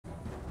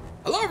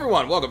Hello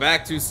everyone, welcome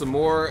back to some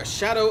more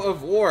Shadow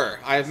of War.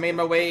 I have made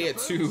my way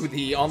to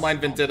the online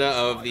vendetta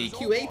of the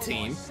QA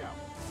team,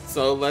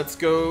 so let's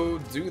go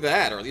do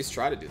that, or at least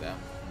try to do that.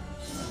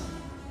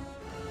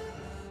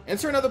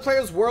 Enter another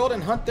player's world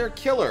and hunt their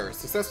killer.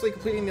 Successfully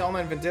completing the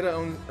online vendetta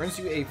earns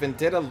you a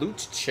vendetta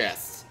loot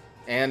chest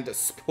and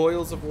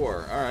spoils of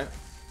war. Alright.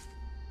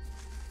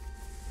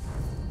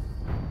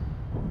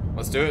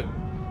 Let's do it.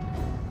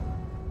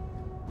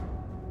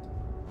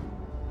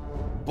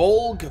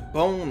 Bolg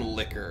Bone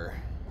Liquor.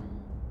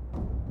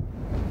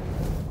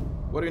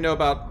 What do we know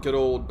about good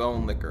old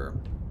Bone Liquor?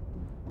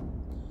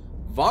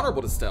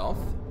 Vulnerable to stealth.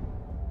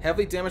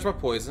 Heavily damaged by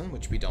poison,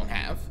 which we don't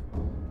have.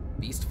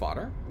 Beast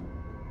fodder.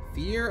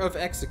 Fear of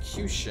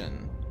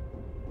execution.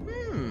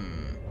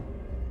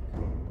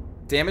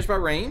 Damaged by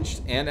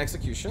ranged and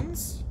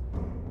executions.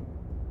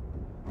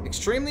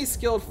 Extremely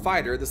skilled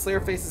fighter. The Slayer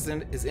faces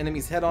his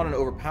enemies head-on and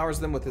overpowers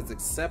them with his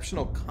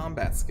exceptional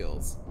combat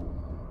skills.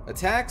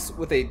 Attacks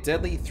with a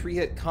deadly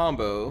 3-hit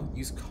combo.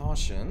 Use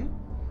caution.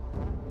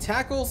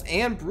 Tackles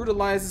and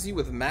brutalizes you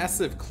with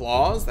massive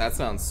claws. That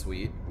sounds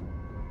sweet.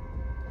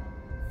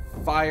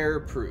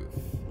 Fireproof.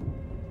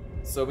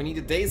 So we need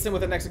to daze him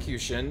with an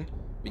execution.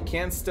 We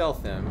can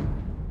stealth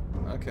him.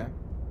 Okay.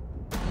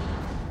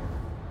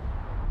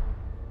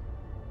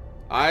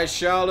 I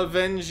shall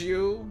avenge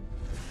you,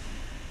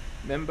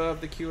 member of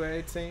the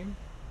QA team.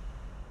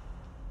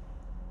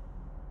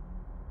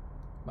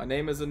 My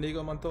name is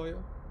Inigo Montoya.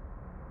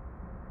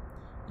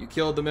 You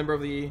killed the member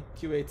of the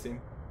QA team.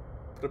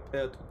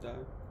 Prepare to die.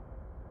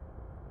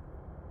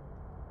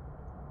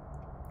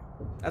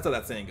 That's how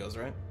that saying goes,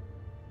 right?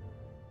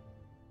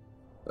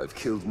 I've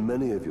killed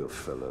many of your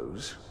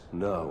fellows.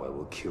 Now I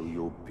will kill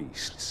your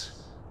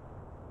beasts.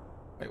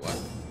 Wait, what?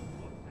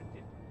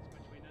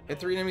 Hit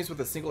 3 enemies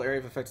with a single area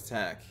of effect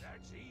attack.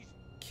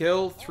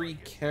 Kill 3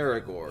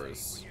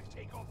 Caragors.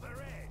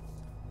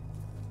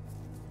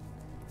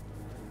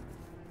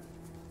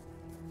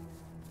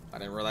 I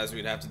didn't realize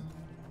we'd have to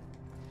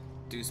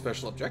do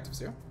special objectives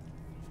here.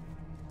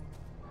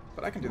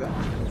 But I can do that.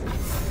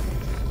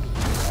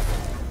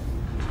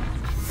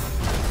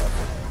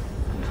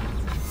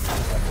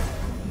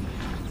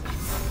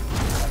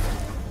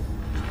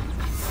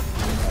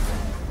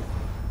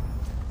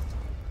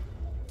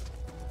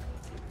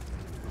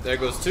 There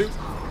goes 2.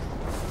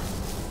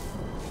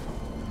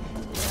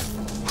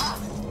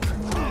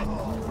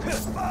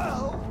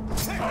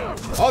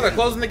 Oh, they're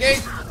closing the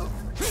gate.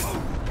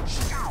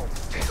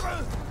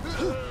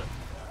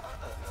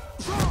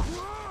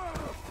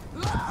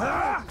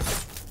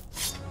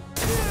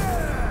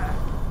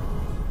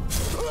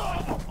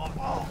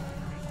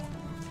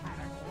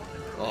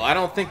 Well, I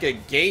don't think a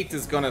gate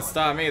is gonna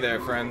stop me there,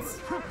 friends.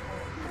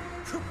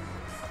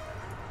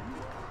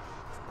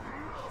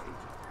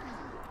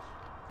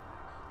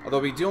 Although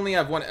we do only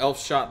have 1 elf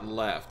shot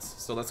left,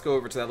 so let's go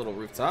over to that little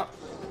rooftop.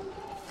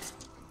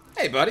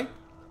 Hey, buddy.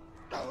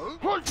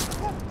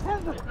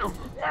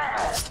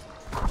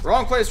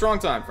 Wrong place, wrong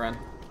time, friend.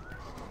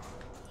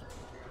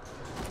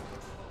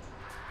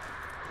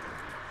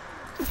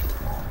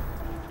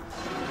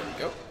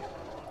 Go.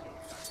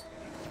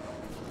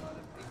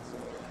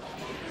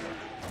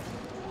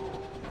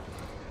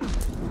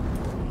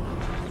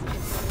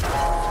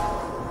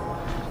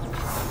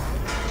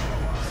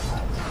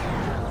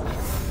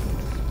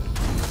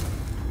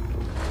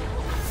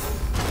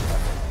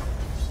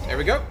 There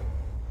we go.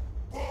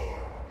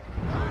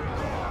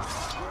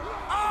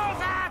 All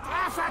that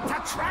effort to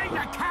train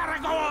the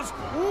Caragors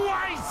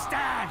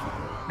wasted!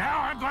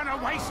 Now I'm gonna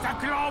waste a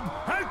globe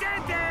who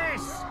did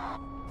this!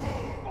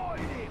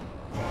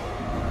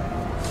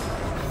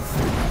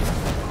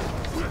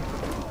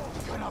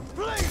 Gonna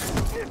bleed!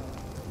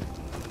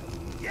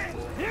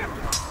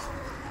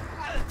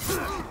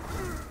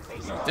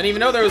 Didn't even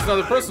know there was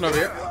another person over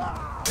here.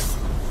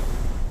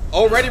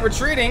 Already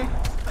retreating.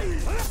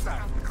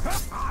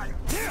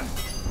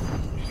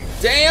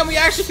 Damn, we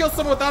actually killed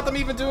someone without them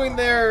even doing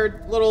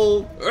their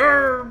little...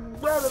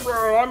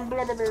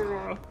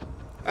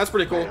 That's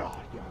pretty cool.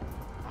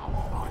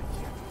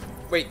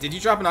 Wait, did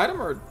you drop an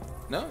item or...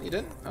 No, you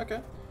didn't?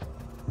 Okay.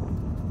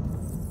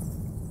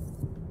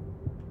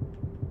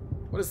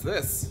 What is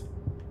this?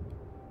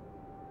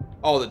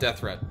 Oh, the death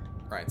threat.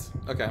 Right,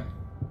 okay.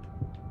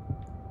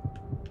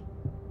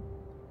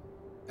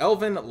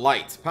 Elven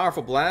Light.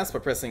 Powerful blast by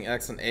pressing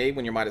X and A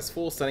when your might is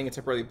full, stunning and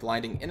temporarily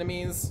blinding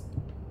enemies.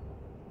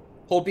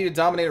 Hold B to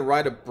dominate and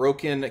ride a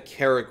broken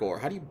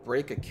Caragor. How do you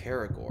break a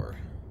Caragor?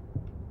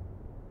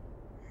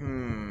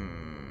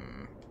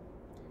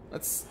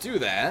 Let's do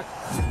that.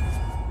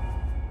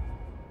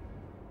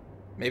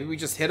 Maybe we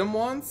just hit him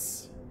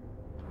once?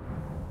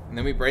 And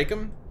then we break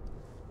him?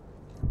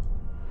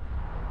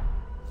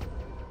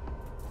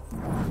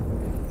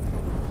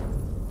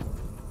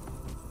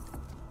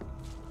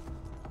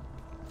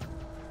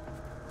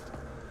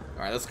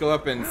 Alright, let's go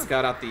up and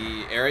scout out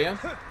the area.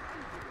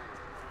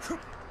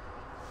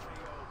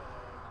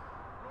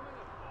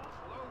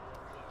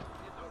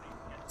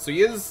 So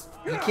he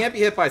can't be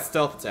hit by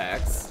stealth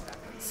attacks.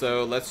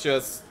 So let's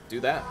just do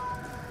that.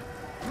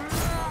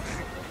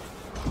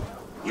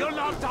 You'll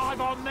not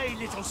dive on me,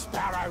 little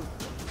sparrow.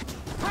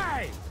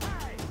 Hey!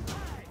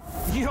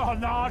 You're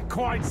not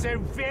quite so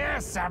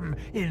fearsome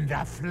in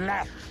the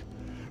flesh.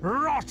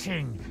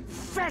 Rotting,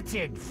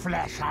 fetid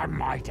flesh, I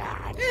might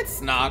add.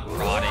 It's not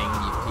rotting,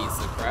 you piece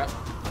of crap.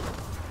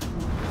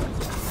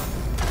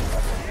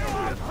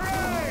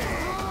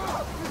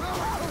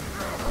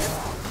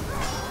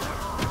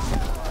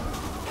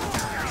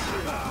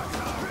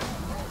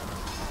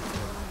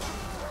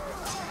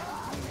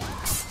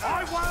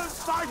 I won't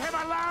fight him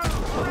alone!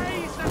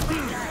 Raise the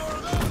figure!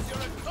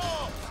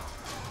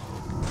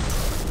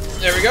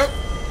 There we go.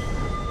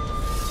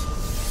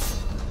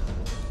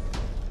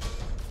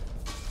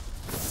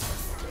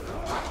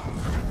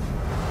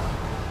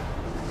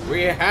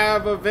 We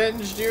have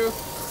avenged you.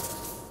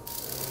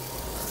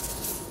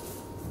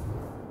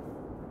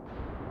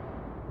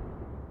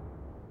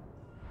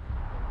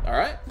 All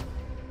right.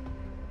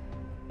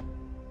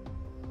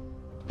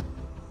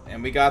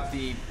 And we got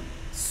the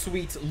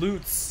sweet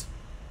loots.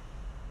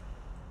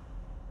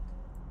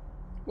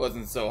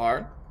 Wasn't so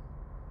hard.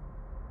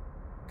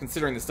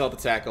 Considering the stealth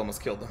attack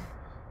almost killed them.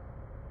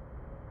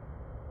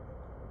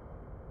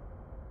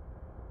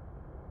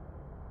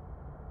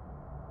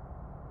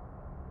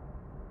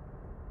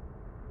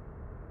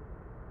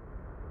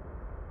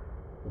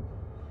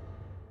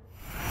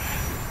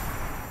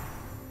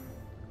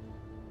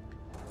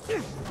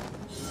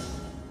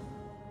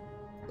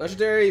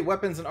 Legendary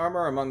weapons and armor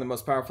are among the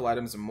most powerful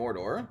items in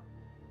Mordor.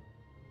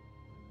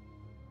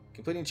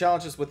 Completing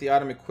challenges with the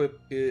item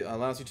equipped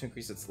allows you to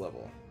increase its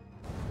level.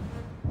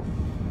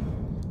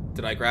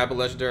 Did I grab a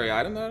legendary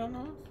item that I don't know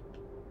of?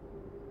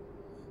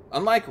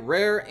 Unlike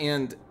rare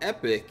and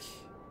epic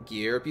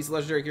gear, a piece of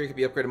legendary gear can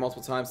be upgraded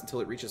multiple times until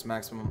it reaches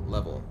maximum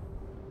level.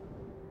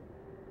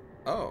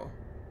 Oh.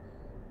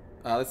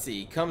 Let's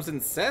see. Comes in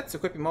sets.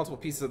 Equipping multiple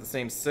pieces of the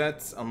same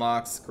set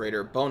unlocks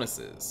greater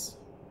bonuses.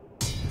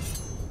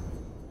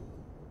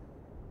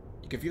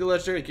 You can view the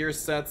legendary gear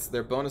sets,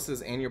 their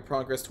bonuses, and your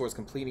progress towards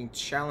completing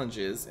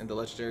challenges in the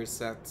legendary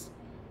set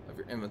of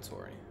your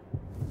inventory.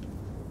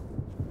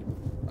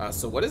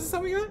 So what is this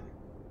that we got?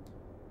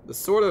 The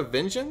Sword of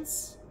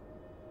Vengeance?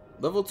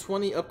 Level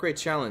 20 upgrade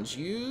challenge.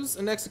 Use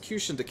an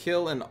execution to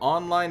kill an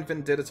online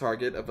vendetta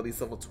target of at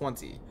least level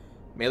 20.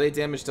 Melee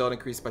damage dealt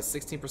increased by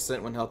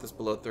 16% when health is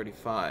below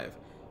 35.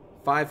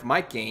 5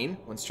 might gain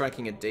when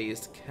striking a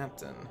dazed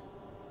captain.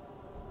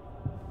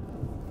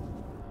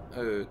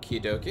 Okie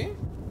dokie.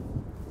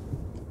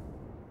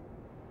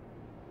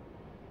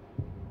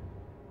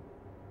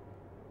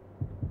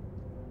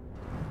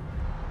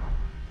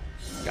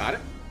 Got it.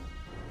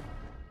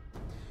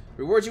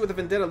 Rewards you with a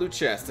Vendetta loot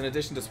chest, in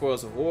addition to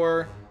spoils of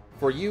war,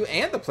 for you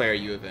and the player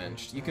you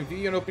avenged. You can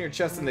view and open your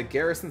chest in the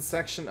garrison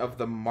section of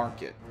the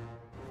market.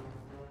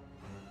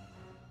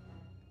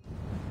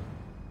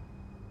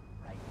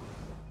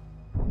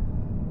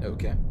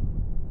 Okay.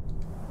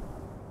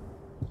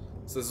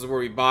 So this is where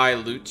we buy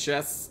loot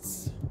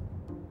chests.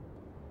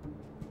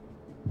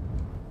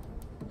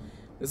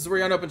 This is where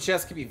your unopened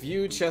chests can be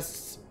viewed.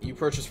 Chests you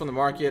purchase from the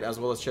market, as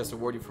well as chests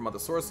awarded from other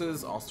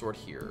sources, all stored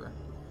here.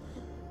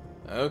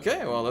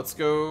 Okay, well, let's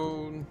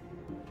go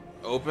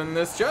open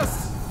this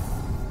chest.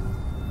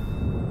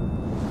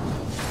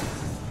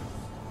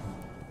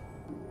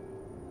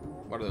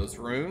 What are those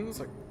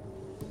runes?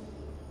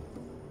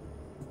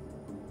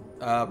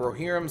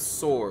 Rohirrim's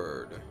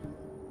Sword.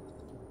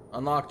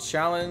 Unlock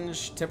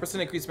challenge. 10%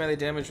 increased melee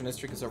damage when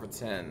history is over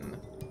 10.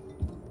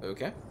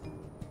 Okay.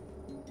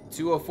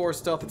 204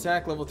 stealth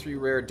attack, level 3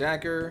 rare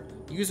dagger.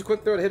 Use a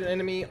quick throw to hit an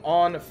enemy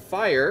on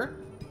fire.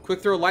 Quick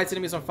throw lights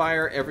enemies on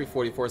fire every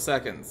 44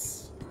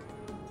 seconds.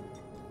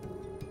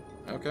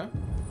 Okay.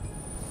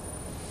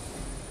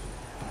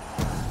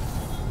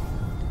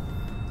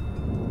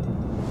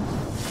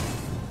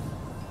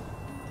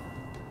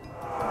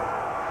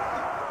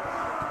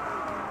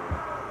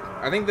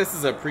 I think this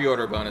is a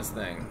pre-order bonus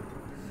thing.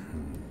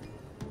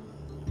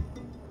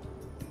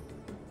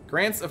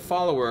 Grants a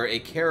follower a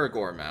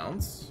Caragor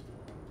mount.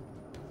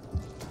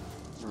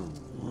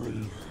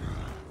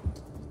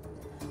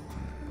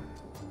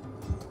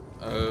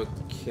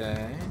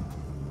 Okay.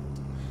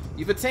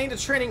 You've attained a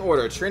training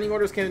order. Training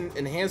orders can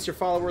enhance your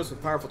followers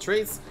with powerful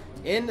traits.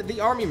 In the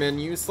army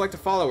menu, select a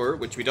follower,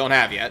 which we don't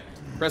have yet.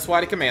 Press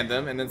Y to command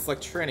them, and then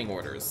select training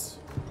orders.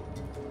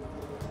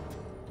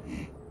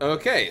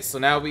 Okay, so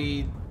now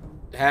we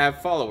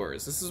have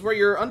followers. This is where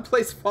your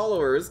unplaced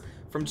followers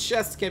from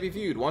chests can be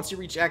viewed. Once you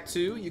reach Act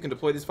 2, you can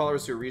deploy these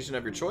followers to a region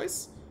of your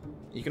choice.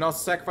 You can also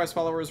sacrifice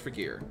followers for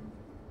gear.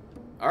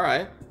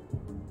 Alright.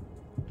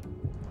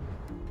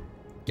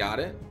 Got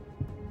it.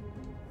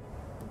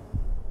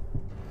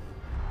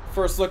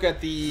 First look at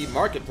the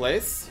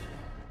marketplace.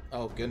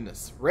 Oh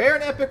goodness. Rare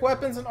and epic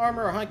weapons and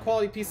armor are high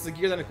quality pieces of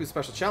gear that include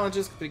special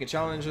challenges. Completing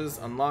challenges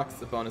unlocks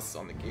the bonuses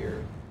on the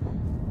gear.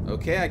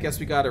 Okay, I guess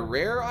we got a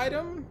rare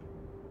item.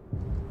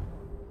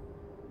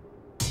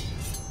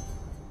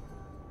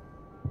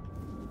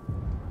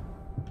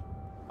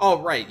 Oh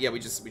right, yeah, we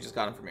just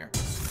got him from here.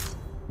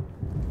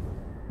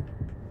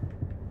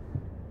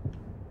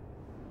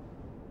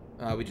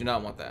 We do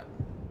not want that.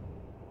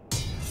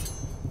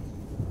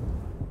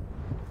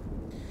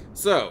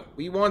 So,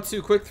 we want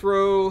to quick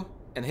throw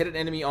and hit an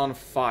enemy on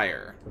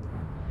fire.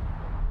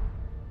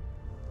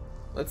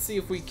 Let's see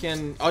if we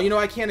can... Oh, you know,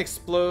 I can't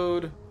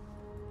explode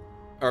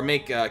or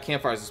make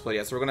campfires explode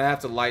yet, so we're going to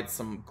have to light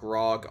some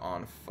grog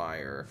on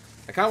fire.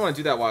 I kind of want to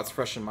do that while it's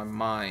fresh in my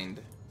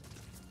mind.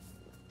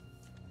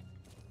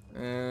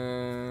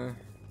 We'll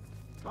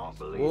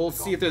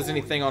see if there's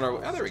anything on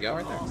our... Oh, there we go,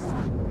 right there.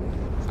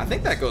 I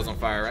think that goes on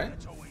fire, right?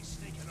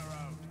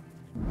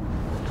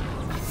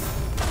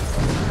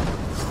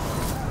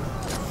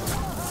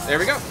 There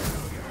we go.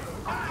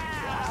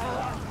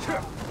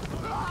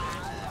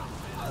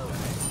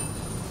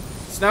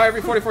 So now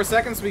every 44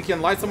 seconds we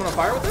can light someone on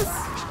fire with this?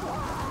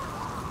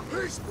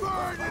 He's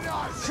burning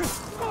us!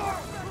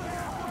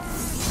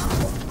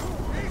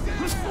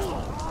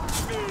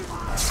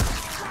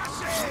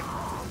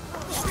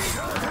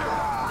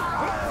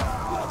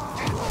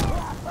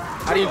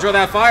 How do you enjoy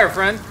that fire,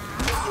 friend?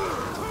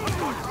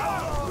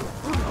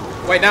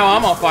 Wait, now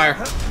I'm on fire.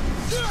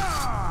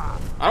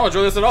 I don't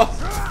enjoy this at all.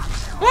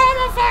 Oh, I'm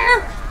on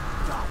fire!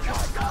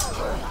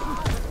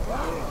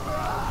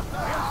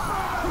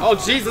 Oh,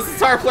 jeez, this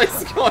entire place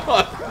is going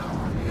on.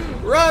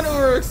 Run,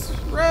 Urks!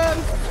 Run!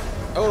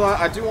 Oh,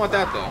 I do want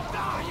that, though.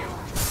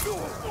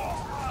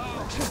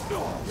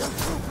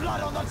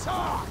 Blood on the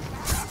top!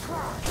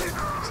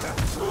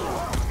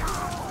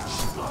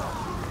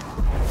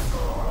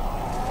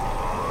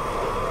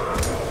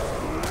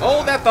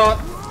 Hold that thought.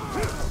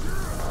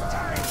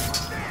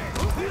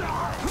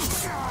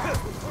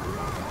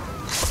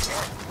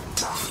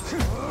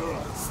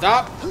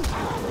 Stop.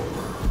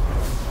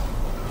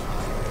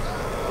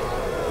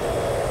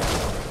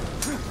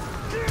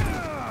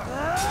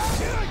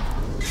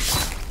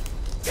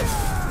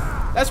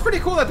 That's pretty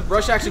cool that the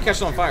brush actually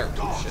catches on fire.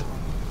 Oh, shit.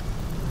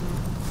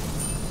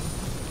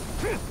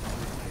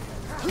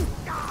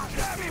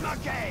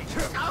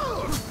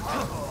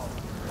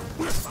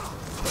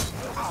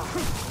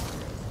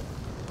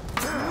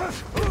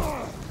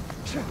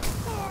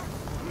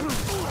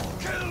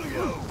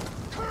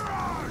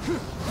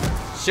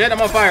 Shit,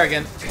 I'm on fire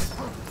again.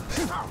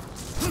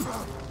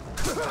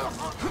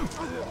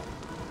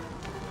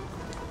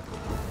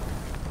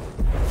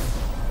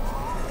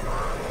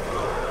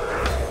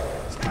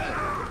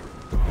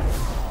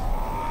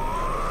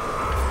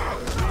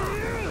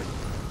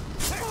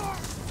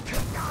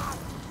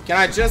 Can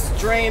I just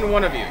drain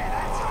one of you?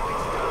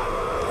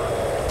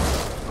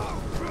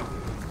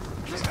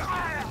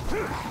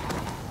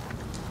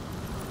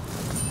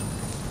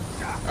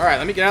 Alright,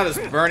 let me get out of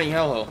this burning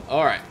hellhole.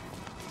 Alright.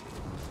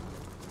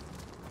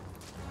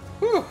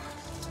 Whew.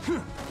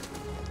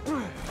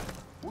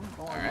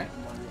 Alright.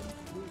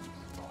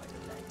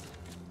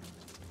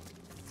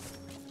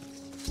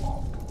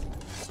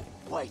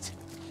 Wait.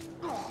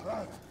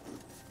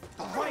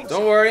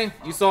 Don't worry,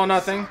 you saw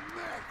nothing.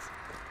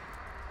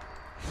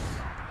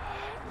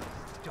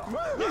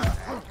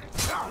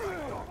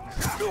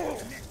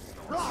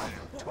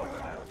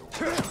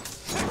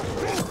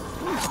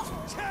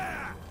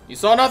 You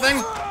saw nothing?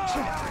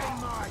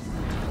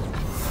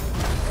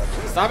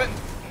 Stop it.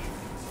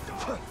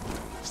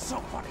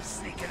 Somebody's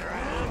sneaking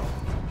around.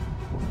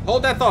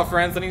 Hold that thought,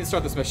 friends. I need to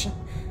start this mission.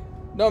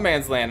 No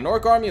Man's Land. An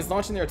orc army is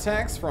launching their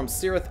attacks from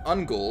Cirith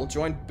Ungol.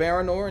 Join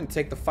Baranor and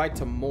take the fight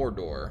to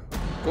Mordor.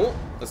 Cool.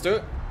 Let's do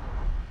it.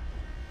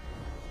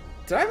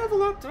 Did I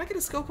level up? Did I get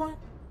a skill point?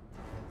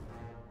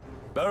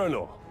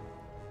 Baranor.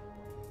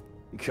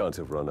 You can't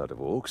have run out of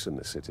orcs in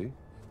the city.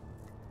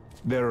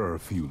 There are a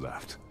few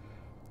left,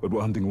 but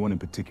we're hunting one in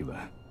particular.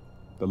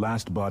 The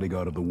last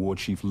bodyguard of the war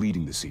chief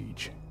leading the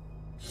siege.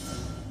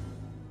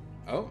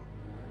 Oh.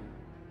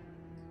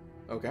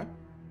 Okay.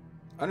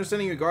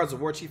 Understanding your guards the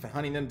war chief and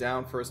hunting them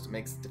down first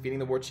makes defeating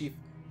the war chief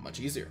much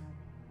easier.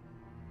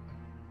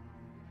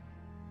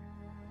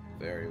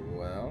 Very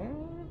well.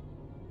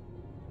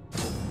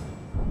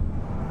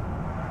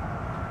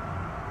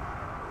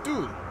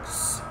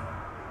 Dudes.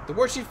 The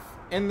war chief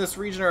in this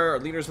region are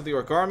leaders of the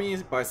orc army.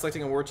 By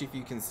selecting a war chief,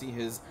 you can see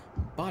his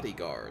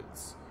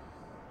bodyguards.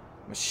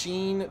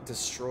 Machine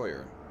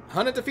Destroyer.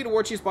 Hunt and defeat a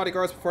war chief's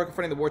bodyguards before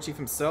confronting the war chief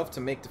himself to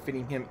make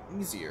defeating him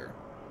easier.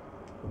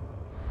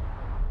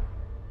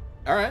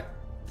 Alright.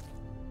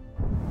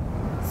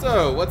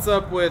 So, what's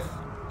up with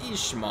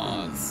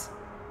Ishmaz?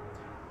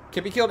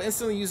 Can be killed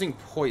instantly using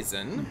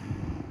poison.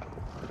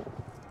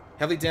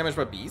 Heavily damaged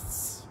by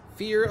beasts.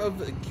 Fear of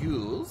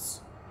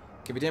ghouls.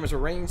 Can be damaged by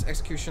ranged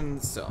execution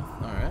stealth.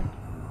 Alright.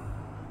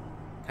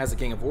 Has a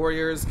gang of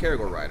warriors.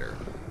 Caragor Rider.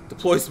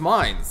 Deploys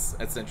mines.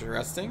 That's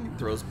interesting.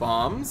 Throws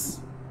bombs.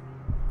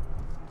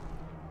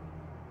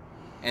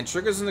 And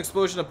triggers an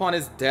explosion upon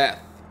his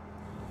death.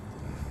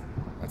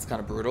 That's kind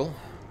of brutal.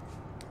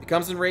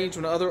 Becomes enraged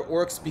when other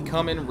orcs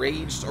become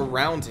enraged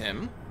around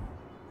him.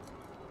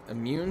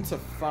 Immune to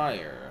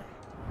fire.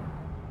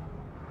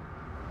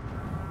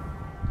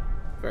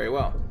 Very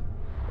well.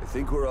 I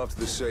think we're after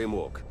the same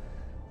orc,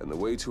 and the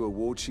way to a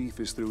war chief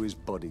is through his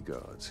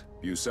bodyguards.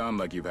 You sound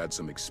like you've had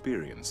some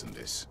experience in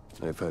this.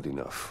 I've had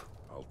enough.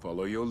 I'll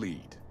follow your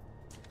lead.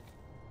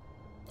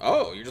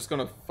 Oh, you're just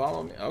gonna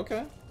follow me?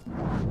 Okay.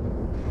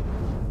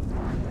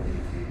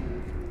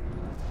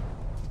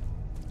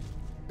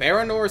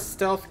 Baranor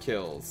stealth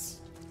kills.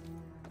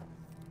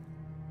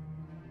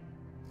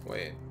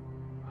 Wait.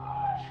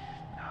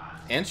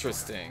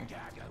 Interesting.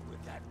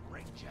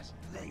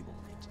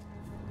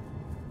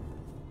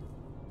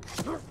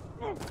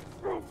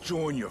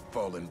 Join your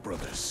fallen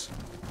brothers.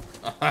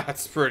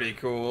 That's pretty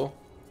cool.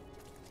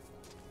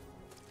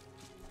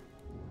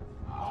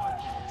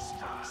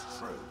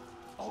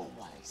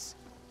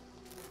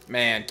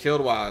 Man,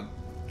 killed while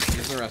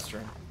using the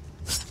restroom.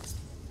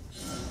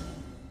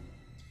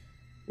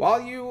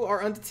 While you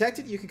are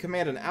undetected, you can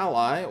command an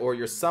ally or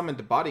your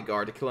summoned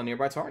bodyguard to kill a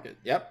nearby target.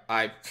 Yep,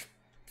 I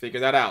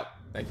figured that out.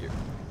 Thank you.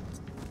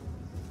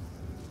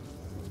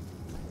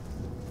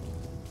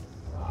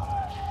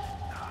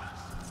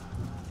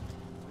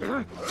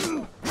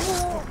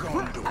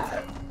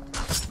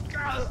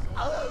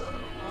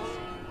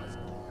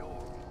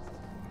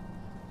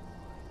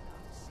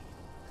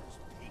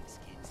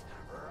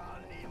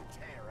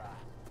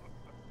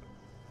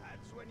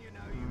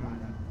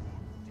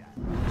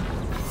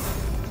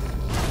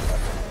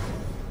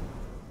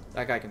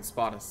 That guy can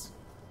spot us.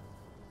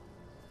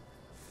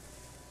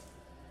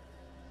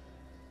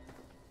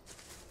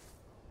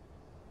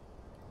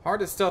 Hard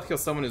to stealth kill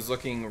someone who's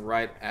looking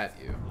right at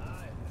you.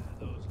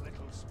 Those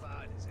little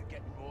spiders are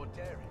getting more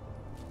daring.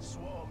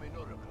 Swarming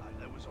Uruk like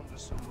they was under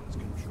someone's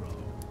control.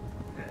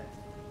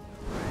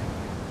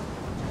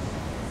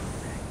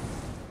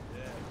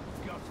 Yeah,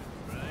 got it,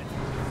 right?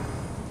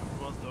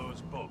 Want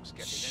those bugs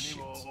getting any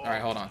more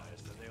Alright, hold on.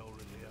 than they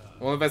already are.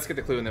 We'll investigate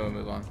the clue and then we'll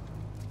move on.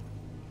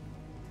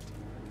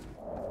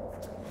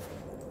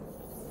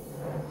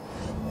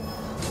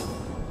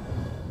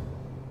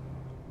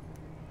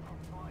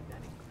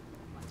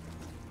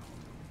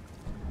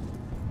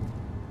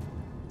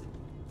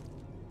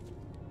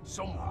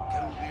 Someone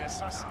killed the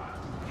assassin.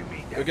 You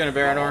mean We're gonna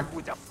Baranor.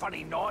 with the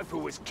funny knife who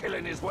was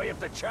killing his way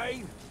up the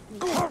chain?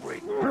 Glory!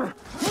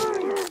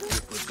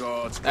 With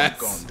regards from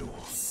That's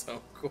Gondor.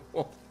 so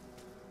cool.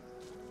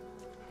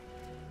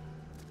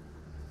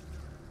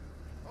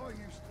 I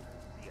used to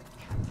be a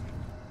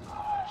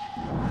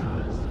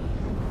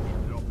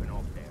dropping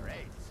off their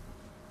heads.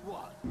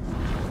 What?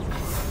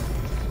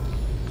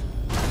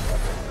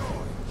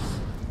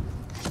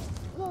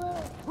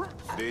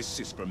 This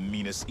is from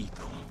Minas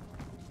Ithil.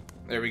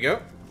 There we go.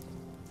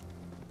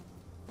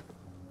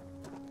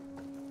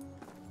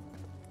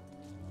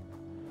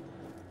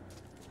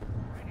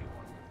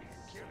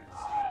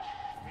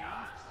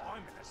 I'm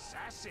an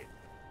assassin.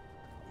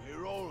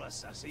 We're all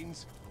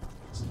assassins.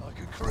 It's like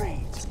a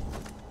creed.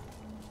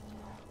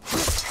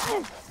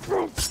 I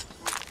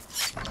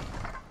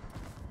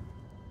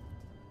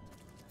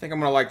think I'm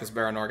gonna like this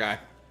Baranor guy.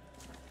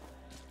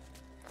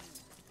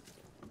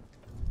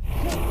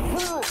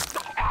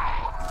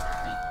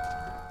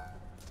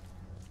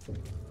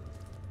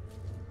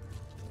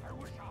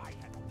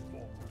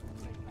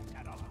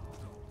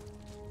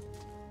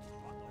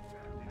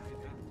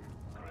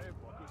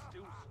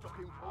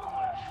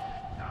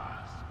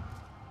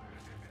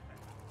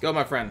 Go,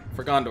 my friend,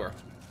 for Gondor.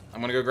 I'm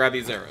gonna go grab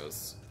these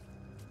arrows.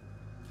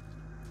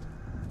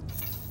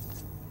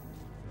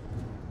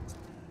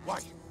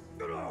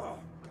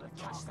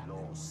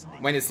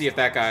 Wait to see if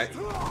that guy...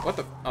 What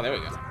the... Oh, there we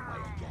go. Alright,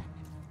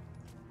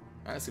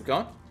 let's keep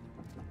going.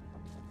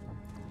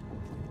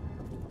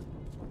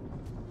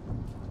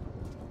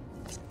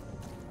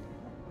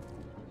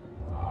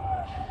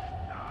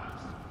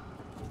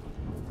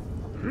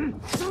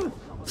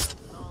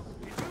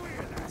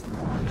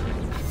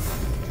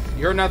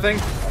 You heard nothing?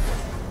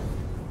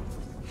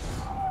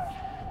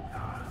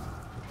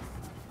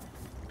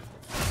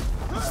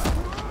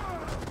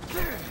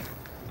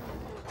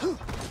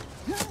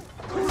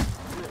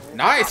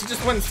 Nice, he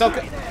just went and stealth.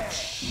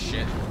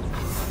 Shit.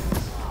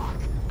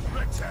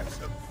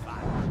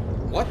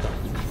 What the?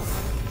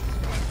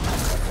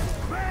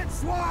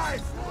 Man's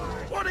wife!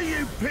 What are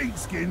you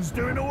pigskins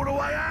doing all the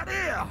way out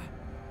here?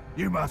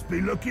 You must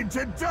be looking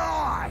to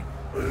die!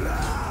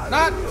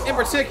 Not in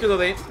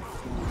particularly.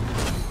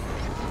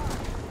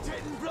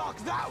 Didn't block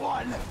that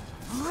one!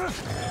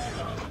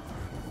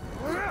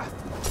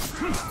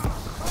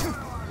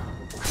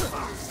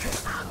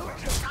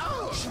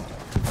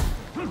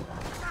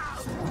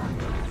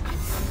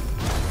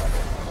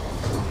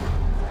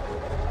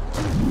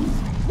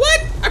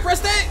 What? I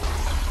pressed A.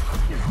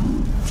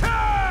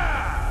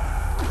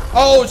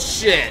 Oh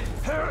shit.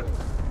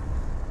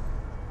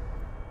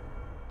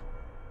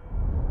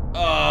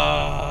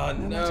 Oh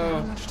No matter how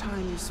no. much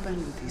time you spend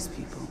with these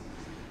people,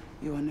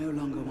 you are no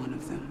longer one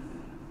of them.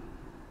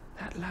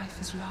 That life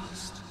is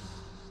lost.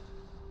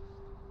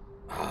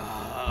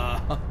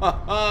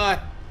 I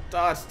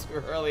dodged too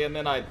early and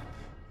then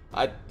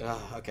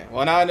okay.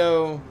 Well, now I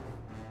know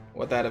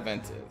what that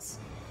event is.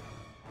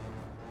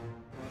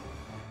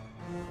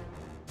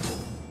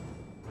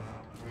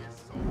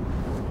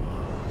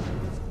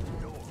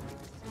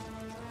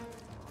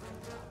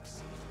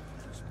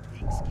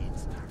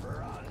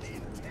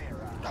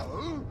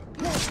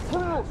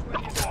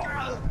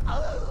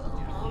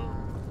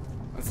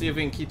 Let's see if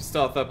we can keep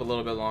stealth up a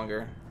little bit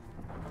longer.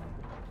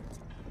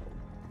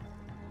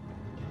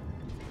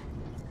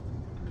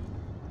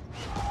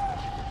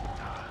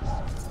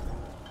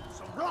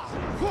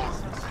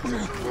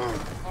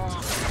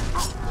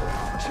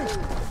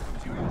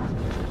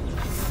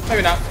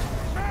 Maybe not.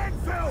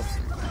 Manfield!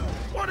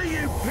 What are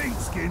you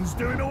peatskins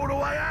doing all the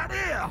way out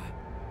here?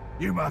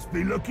 You must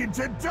be looking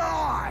to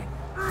die!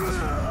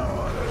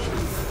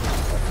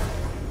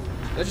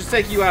 Let's just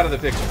take you out of the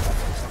picture.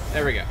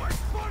 There we go.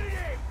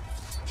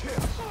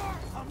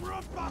 I'm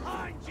right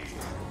behind you!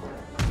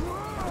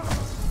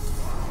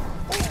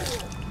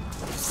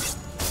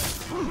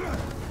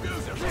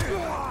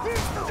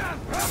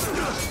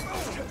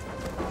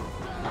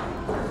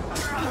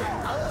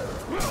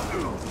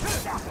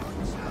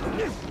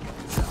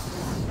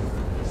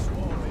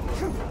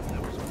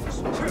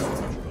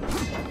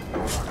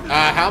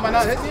 How am I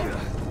not hitting you?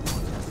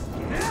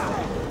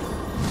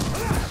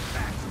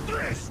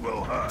 This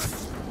will hurt!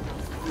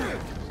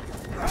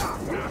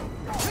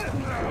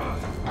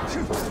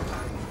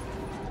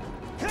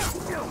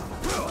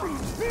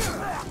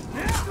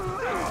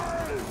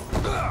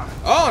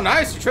 Oh,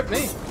 nice! You tripped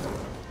me.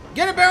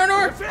 Get it,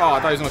 Baranor! Oh, I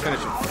thought he was gonna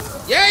finish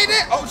it. Yeah, he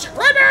did! Oh, shit!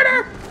 Run,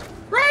 Baranor!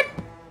 Run!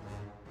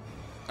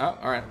 Oh,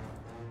 alright.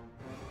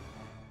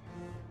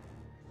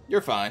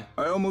 You're fine.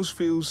 I almost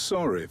feel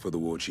sorry for the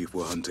war chief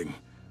we're hunting.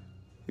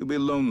 He'll be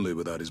lonely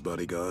without his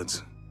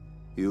bodyguards.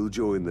 He'll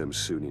join them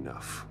soon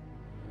enough.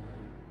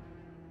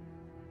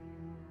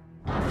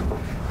 Well,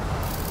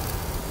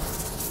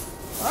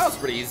 that was a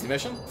pretty easy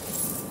mission.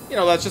 You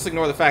know, let's just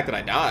ignore the fact that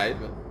I died.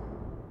 But...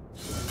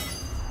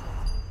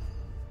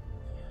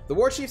 The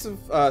war chiefs of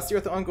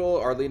Cirith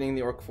Ungol are leading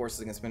the orc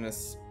forces against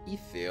Minas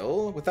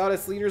Ithil. Without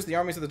its leaders, the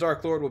armies of the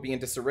Dark Lord will be in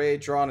disarray,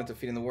 drawn into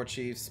defeating the war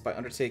chiefs by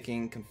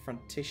undertaking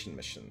confrontation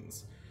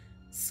missions.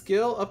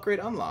 Skill upgrade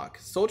unlock.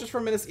 Soldiers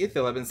from Minas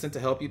Ithil have been sent to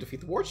help you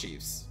defeat the war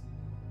chiefs.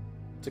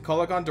 To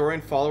call a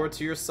Gondorian follower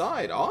to your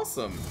side.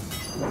 Awesome.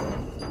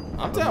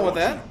 I'm down with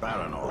that.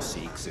 Baranor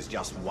seeks is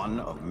just one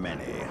of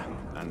many,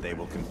 and they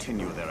will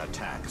continue their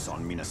attacks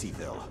on Minas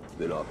Ithil.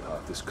 Then our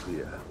path is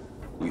clear.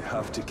 We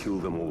have to kill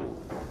them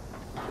all.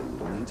 And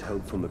we'll need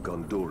help from the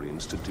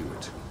Gondorians to do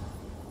it.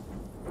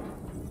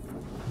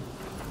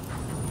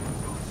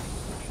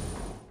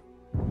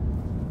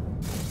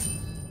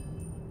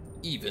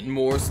 Even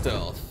more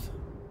stealth.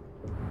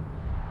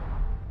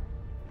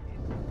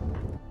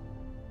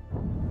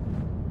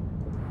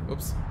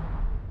 Whoops.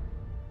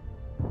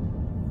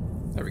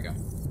 There we go.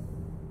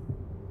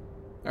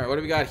 Alright, what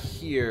do we got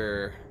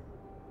here?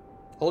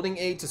 Holding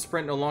A to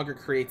sprint no longer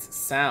creates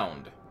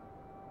sound.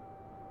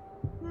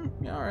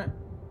 Yeah, alright.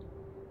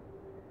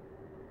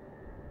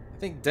 I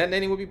think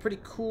detonating would be pretty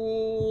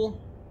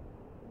cool.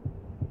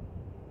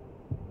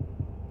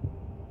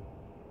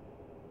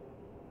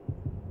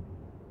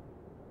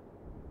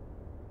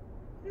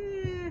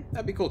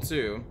 That'd be cool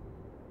too.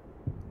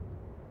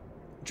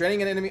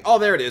 Draining an enemy. Oh,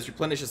 there it is.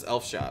 Replenishes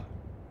elf shot.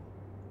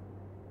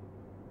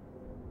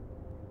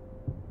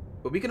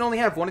 But we can only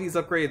have one of these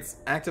upgrades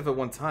active at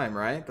one time,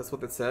 right? That's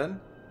what it said.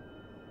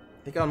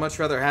 I think I'd much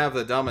rather have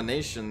the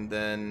domination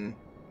than...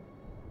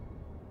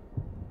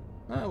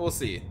 we'll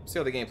see. See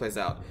how the game plays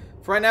out.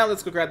 For right now,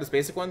 let's go grab this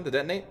basic one, the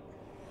detonate.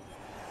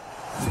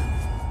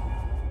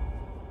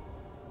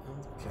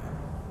 Okay.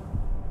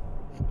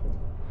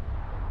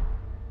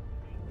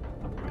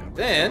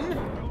 Then,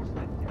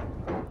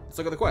 let's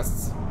look at the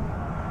quests.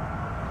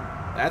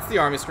 That's the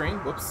army screen.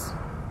 Whoops.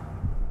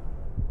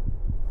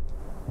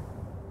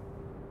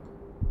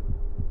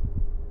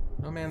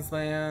 No Man's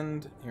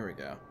Land. Here we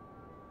go.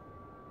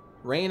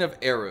 Rain of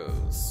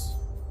Arrows.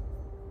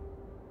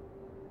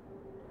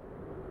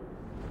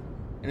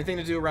 Anything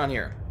to do around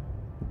here?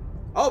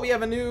 Oh, we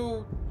have a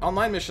new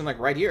online mission, like,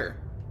 right here.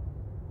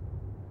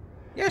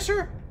 Yeah,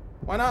 sure.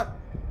 Why not?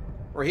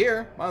 We're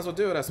here. Might as well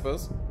do it, I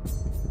suppose.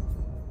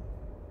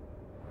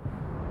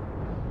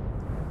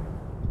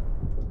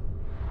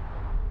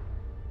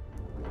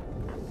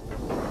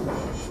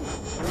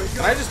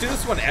 Can I just do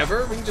this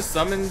whenever? We can just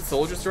summon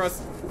soldiers to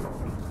us.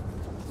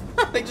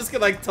 They just get,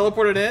 like,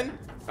 teleported in?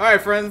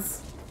 Alright,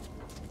 friends.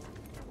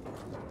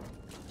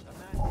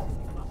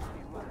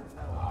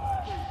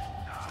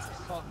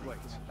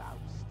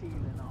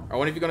 Are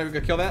one of you gonna go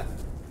kill that?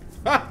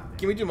 Ha!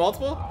 Can we do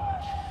multiple?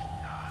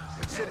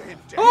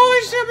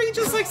 Holy shit, we can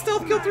just, like,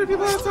 stealth kill 3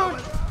 people at a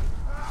time.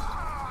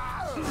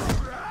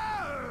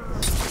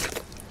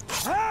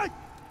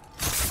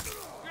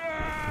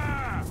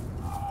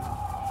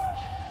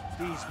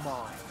 He's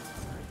mine.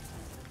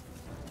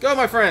 Go,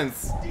 my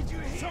friends. Did you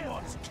hear?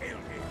 Someone's killed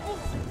him.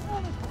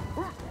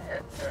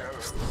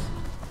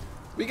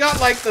 We got,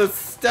 like, the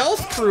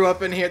stealth crew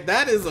up in here.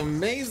 That is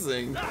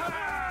amazing.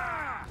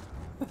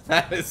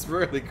 That is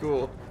really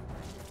cool.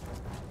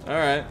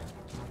 Alright.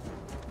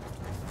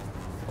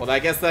 Well, I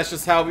guess that's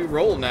just how we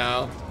roll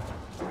now.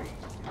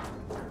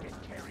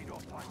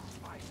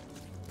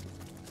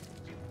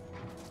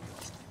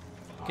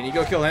 Can you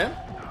go kill him?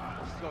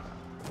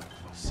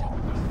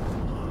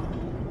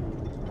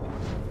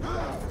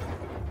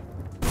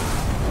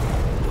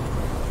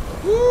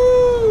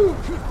 Woo!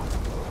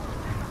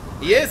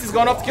 He is. He's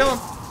going up to kill him.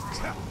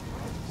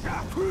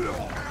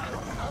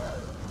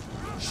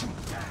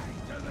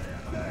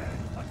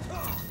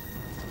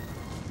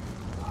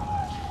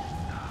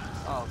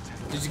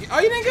 Did you get... Oh,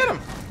 you didn't get him.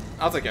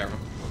 I'll take care of him.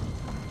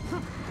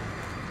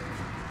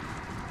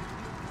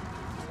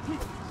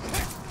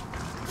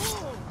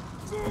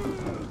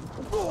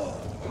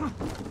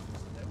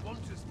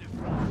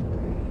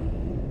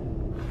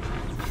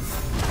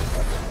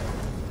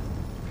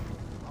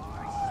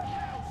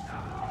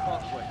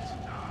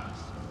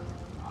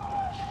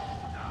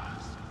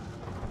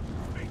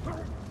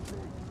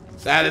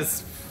 That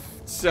is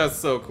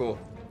just so cool.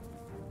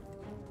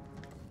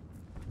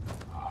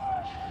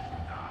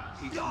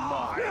 He's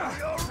mine.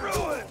 You're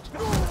ruined.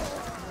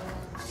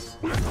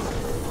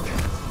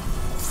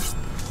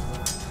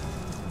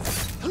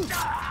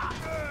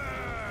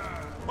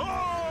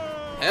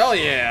 Hell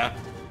yeah.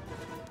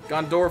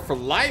 Gondor for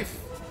life.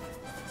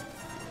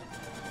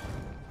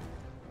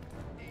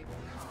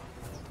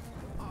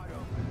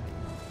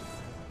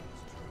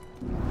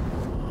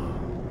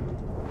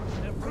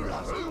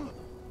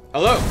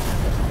 Hello.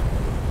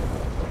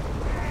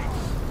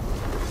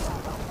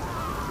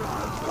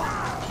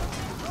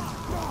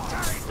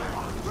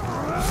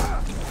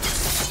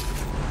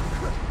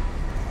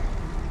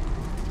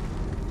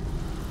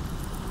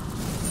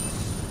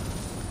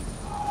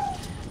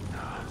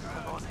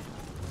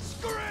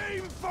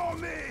 Scream for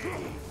me.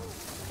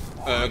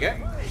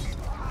 Okay.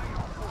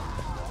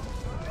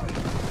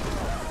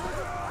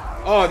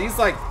 Oh, are these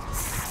like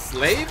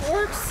slave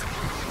orcs?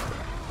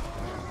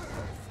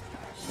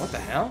 What the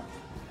hell?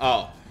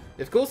 Oh.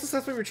 If ghouls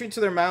successfully retreat to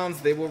their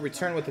mounds, they will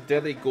return with a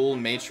deadly ghoul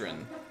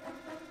matron.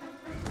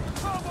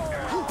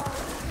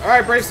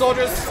 Alright, brave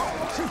soldiers!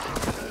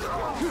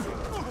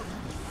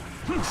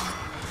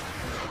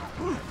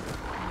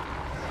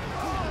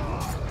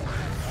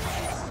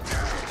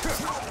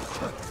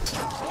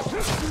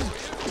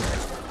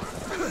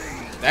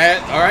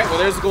 Alright, well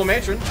there's the ghoul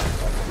matron.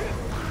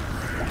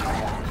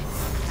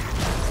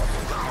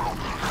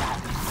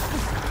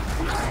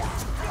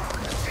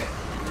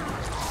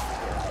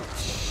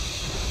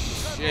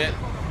 Shit.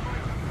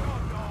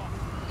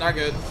 Not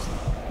good.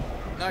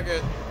 Not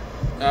good.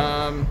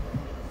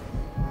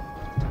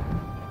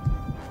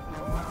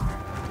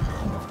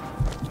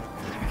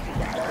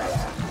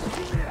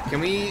 Can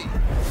we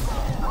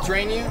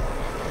drain you?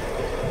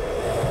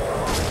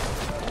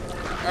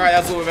 Alright,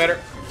 that's a little bit better.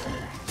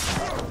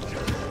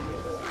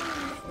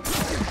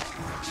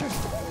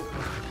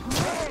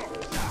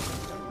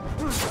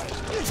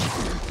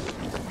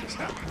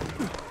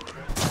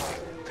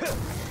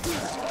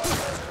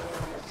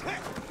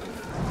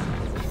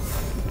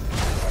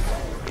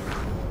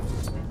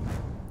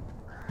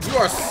 You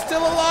are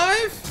still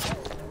alive?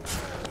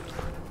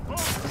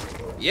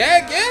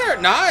 Yeah, get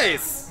her!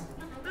 Nice!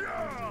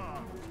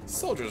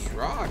 Soldiers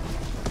rock.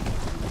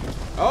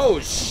 Oh,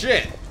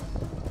 shit.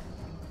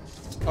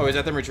 Oh, is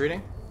that them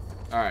retreating?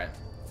 Alright.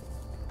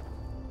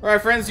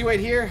 Alright, friends, you wait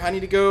here. I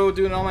need to go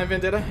do an online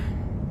vendetta.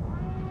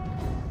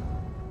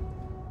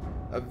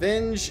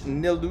 Avenge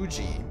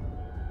Nilugi.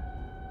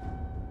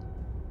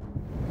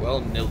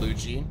 Well,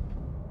 Nilugi.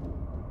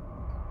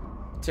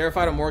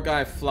 Terrified of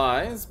Morgai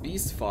flies.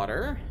 Beast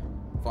fodder.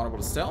 Vulnerable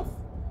to stealth.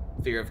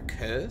 Fear of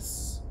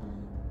curse.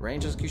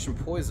 Range execution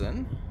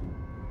poison.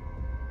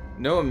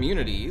 No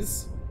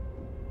immunities.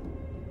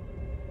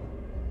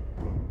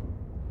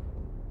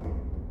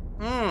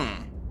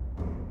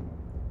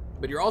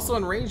 But you're also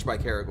enraged by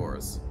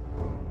Caragors.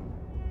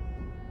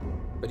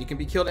 But you can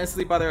be killed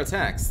instantly by their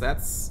attacks.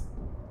 That's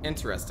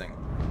interesting.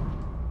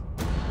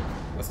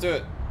 Let's do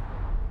it.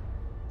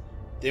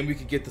 Then we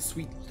could get the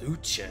sweet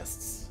loot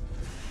chests.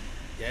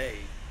 Yay.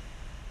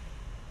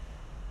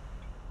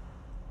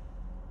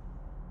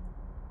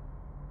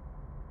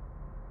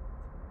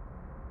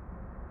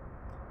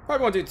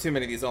 Probably won't do too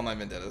many of these online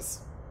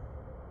vendettas.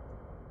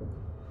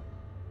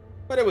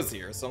 But it was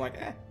here, so I'm like,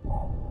 eh.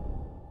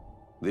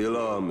 The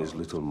alarm is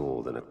little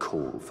more than a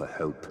call for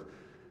help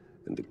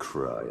and a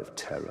cry of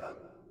terror.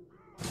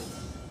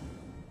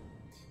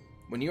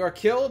 When you are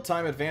killed,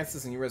 time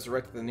advances and you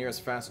resurrect at the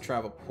nearest fast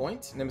travel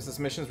point. Nemesis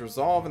missions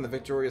resolve and the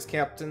victorious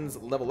captains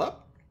level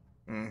up.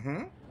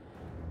 Mm-hmm.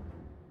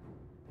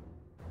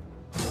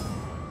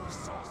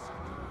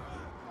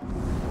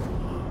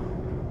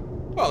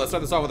 Well, let's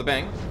start this off with a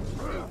bang.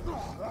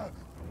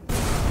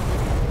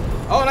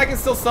 Oh, and I can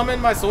still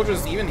summon my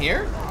soldiers even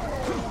here?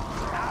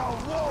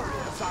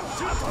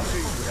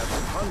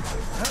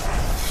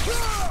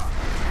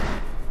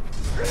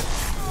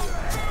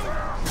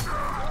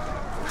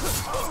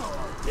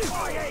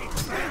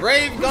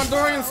 Brave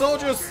Gondorian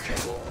soldiers!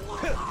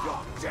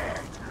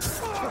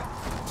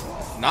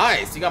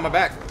 Nice, you got my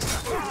back.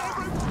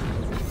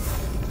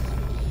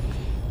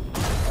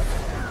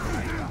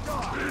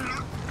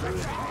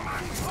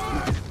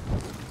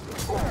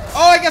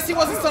 Oh, I guess he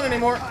wasn't stunned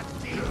anymore.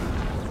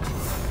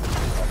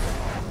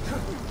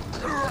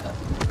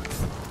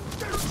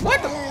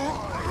 What the?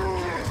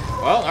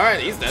 Well, alright,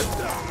 he's dead.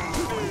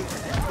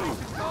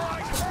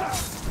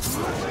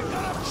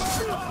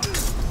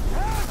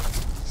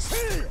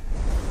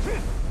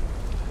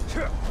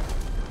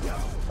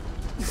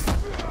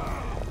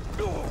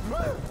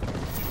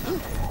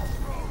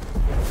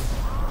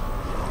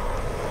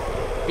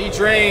 Be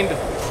drained.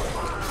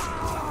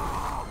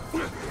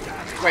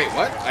 Wait,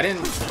 what? I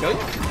didn't kill you?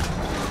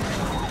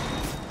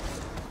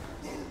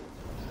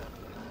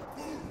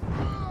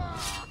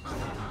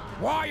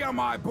 Why are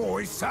my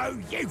boys so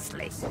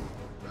useless?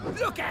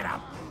 Look at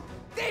them!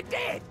 They're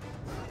dead!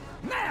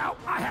 Now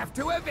I have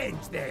to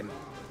avenge them!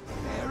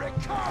 There it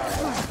comes!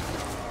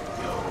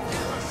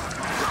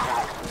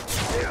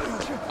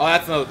 Oh,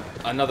 that's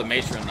another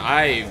matron.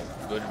 I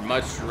would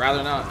much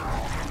rather not.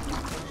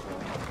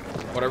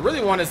 What I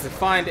really want is to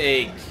find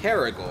a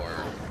Caragor.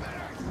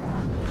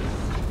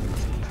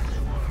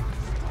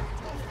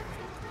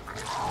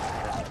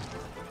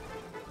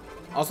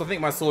 Also, I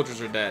think my soldiers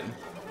are dead.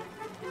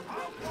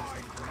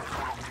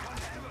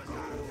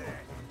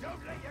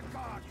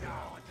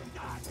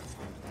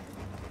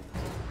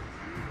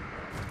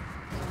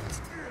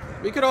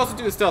 We could also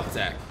do a stealth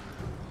attack.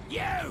 You!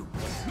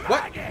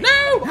 What?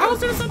 No! How is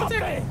there a stealth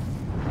attack?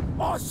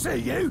 I see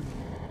you!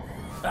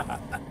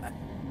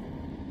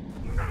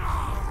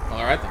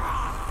 Alright then.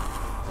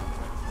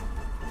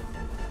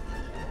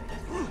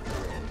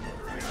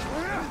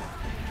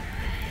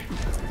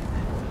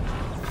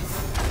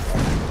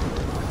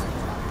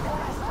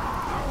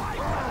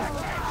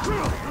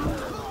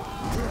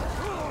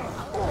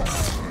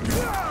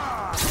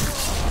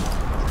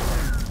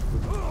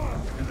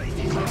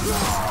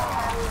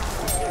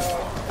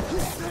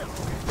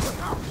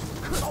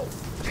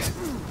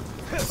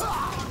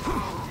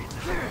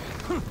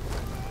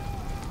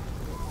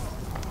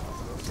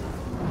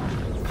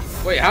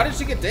 Wait, how did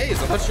she get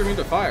dazed? I thought she were immune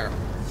to fire.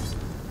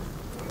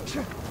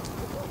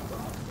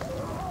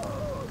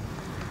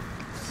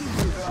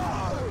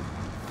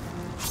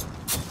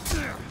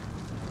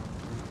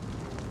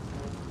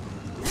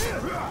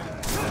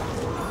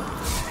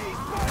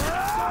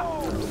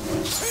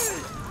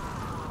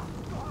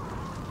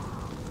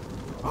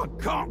 I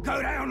can't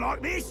go down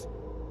like this!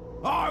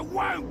 I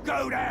won't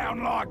go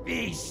down like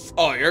this!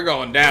 Oh, you're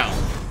going down.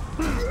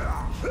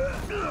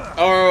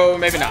 Or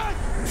maybe not.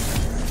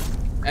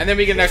 And then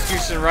we get an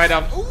execution right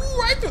up. Ooh,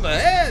 right through the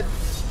head.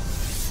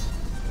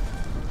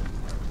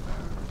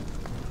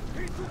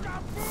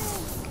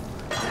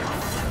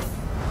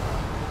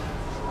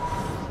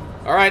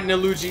 Alright,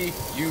 Niluji,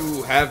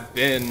 you have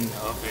been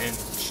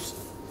avenged.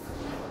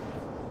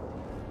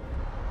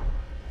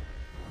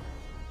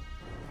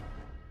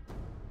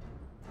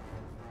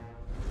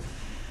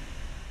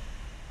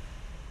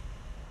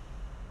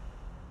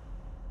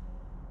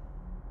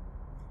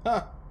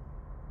 Huh.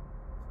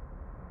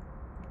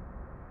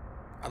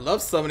 I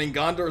love summoning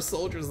Gondor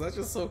soldiers. That's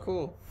just so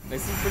cool. They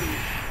seem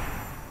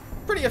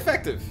pretty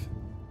effective.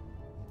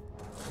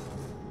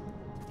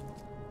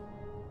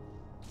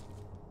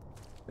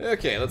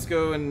 Okay, let's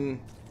go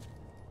and...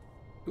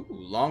 Ooh,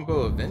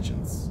 Longbow of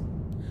Vengeance.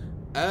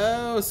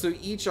 Oh, so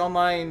each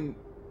online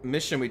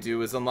mission we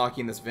do is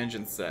unlocking this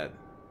Vengeance set.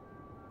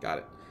 Got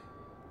it.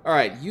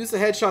 Alright, use a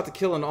headshot to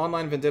kill an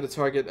online Vendetta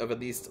target of at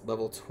least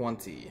level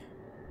 20.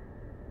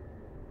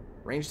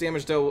 Range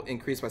damage will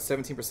increase by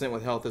 17%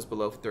 with health is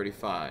below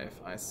 35.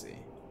 I see.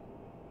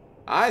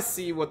 I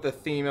see what the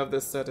theme of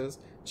this set is.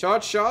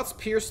 Charge shots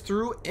pierce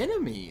through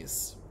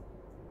enemies.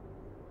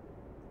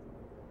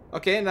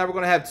 Okay, now we're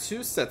going to have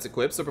two sets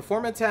equipped. So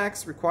perform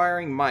attacks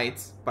requiring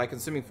might by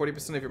consuming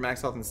 40% of your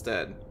max health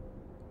instead.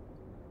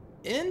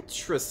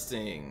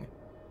 Interesting.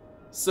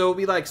 So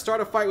we like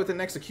start a fight with an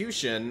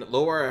execution,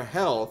 lower our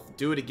health,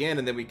 do it again,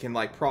 and then we can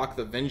like proc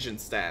the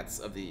vengeance stats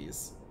of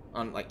these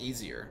on like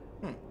easier.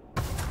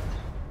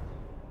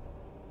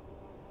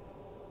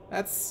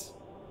 That's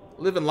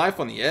living life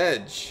on the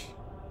edge.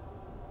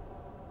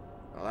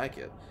 I like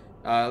it.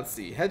 Let's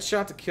see.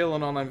 Headshot to kill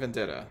an online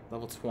vendetta.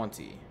 Level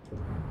 20.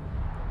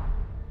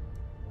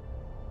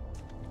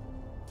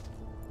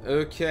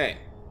 Okay.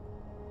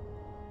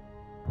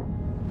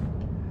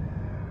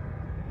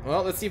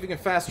 Well, let's see if we can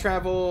fast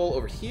travel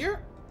over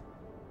here.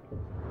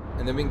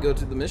 And then we can go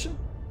to the mission.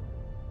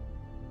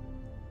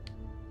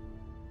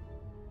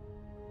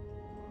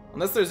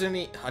 Unless there's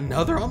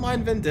another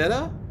online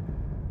vendetta?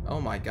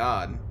 Oh my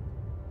god.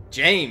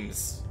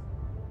 James,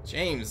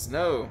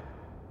 no.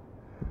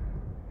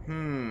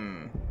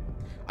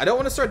 I don't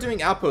want to start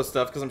doing outpost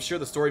stuff because I'm sure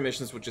the story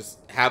missions would just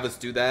have us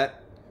do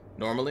that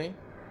normally.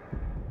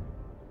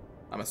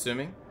 I'm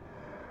assuming.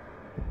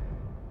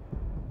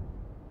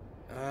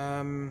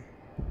 And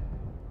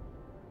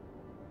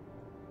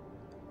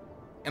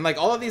like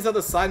all of these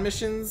other side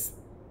missions,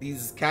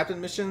 these captain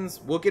missions,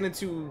 we'll get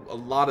into a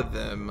lot of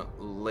them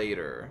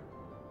later.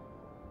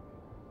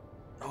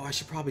 Oh, I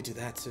should probably do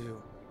that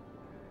too.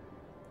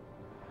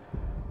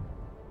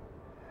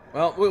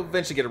 Well, we'll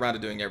eventually get around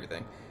to doing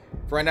everything.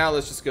 For right now,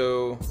 let's just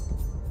go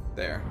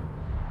there.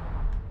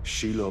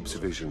 Shelob's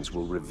visions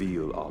will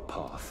reveal our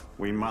path.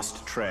 We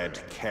must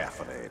tread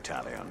carefully,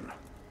 Italian.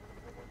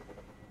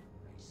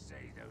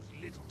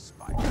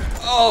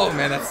 Oh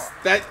man,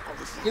 that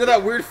you know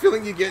that weird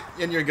feeling you get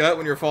in your gut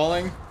when you're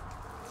falling?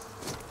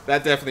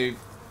 That definitely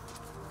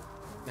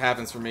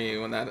happens for me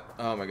when that,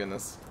 oh my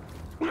goodness.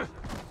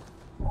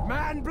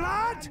 Man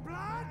blood?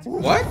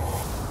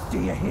 What?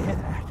 Do you hear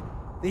that?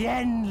 The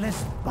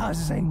endless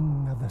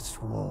buzzing of the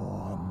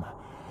swarm.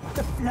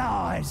 The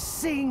flies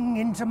sing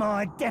into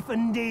my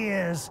deafened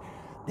ears.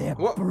 Their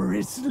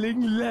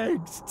bristling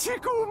legs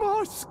tickle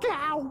my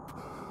scalp.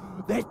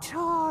 Their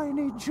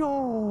tiny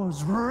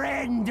jaws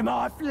rend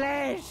my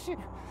flesh.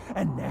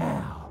 And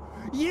now,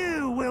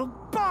 you will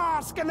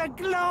bask in the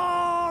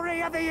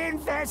glory of the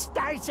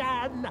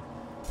infestation!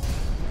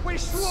 We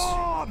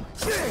swarm!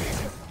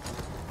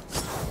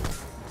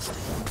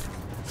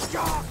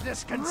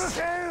 Darkness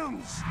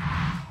consumes!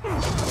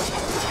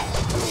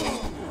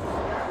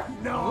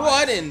 No.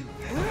 What in?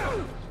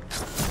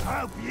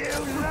 Hope you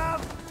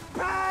love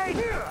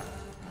pain!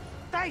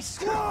 They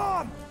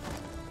swarm!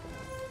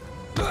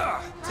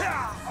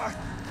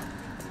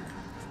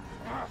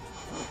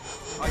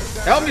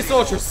 Help me,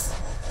 soldiers!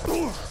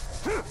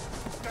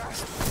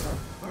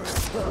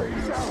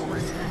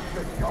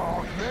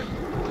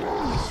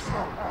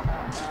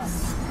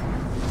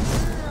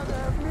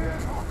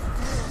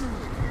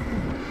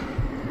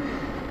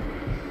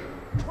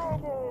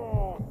 Come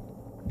on!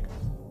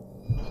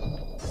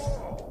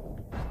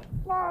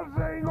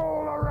 Buzzing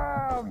all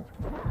around!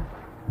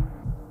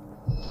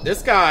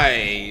 This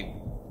guy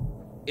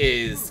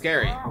is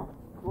scary.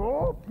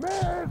 Oh,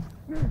 man!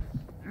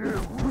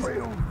 You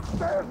will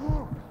death!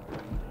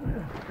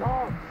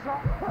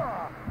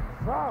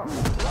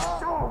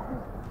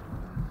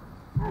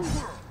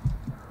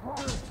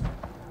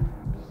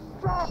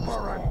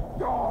 Suffer and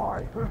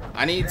die!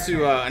 I need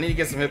to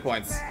get some hit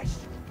points.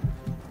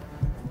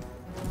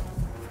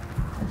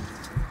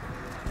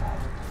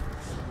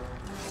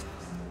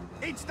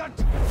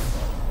 Instant!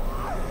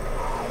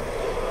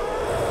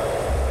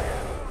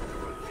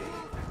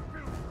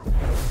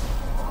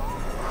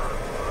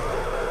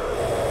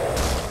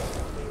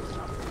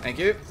 Thank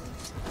you.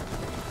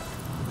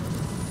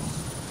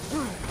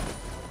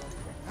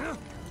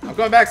 I'm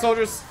going back,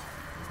 soldiers.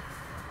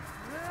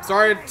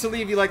 Sorry to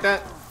leave you like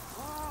that.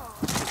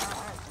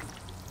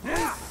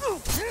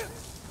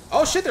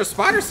 Oh shit, there's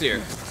spiders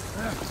here.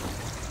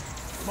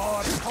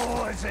 More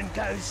poison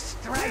goes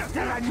straight to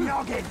the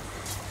noggin.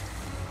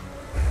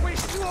 We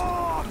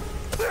swarm!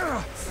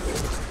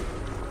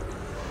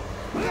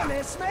 You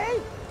miss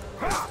me?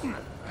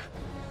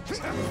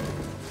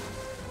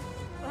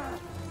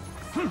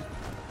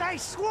 They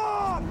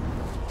swarm!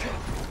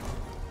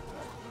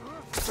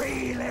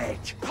 Feel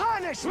it!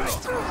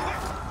 Punishment!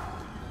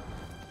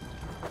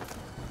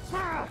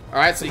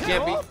 Alright, so you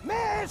can't beat.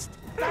 Missed!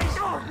 They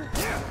swarm!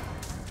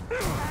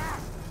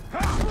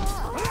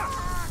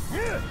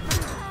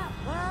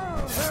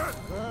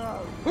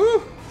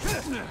 Woo!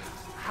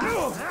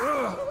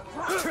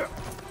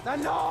 The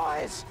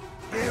noise!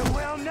 You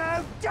will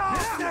know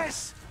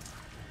darkness!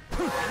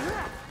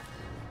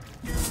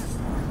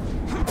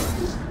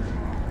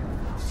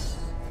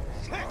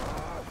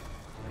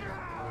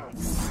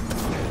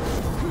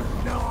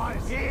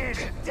 Noise is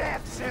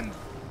death's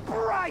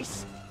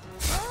embrace!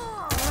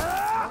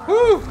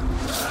 Woo!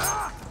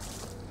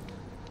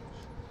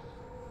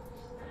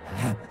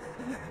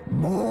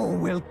 More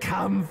will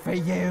come for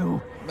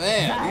you.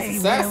 Man, They these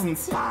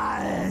assassins. will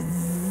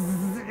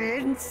buzz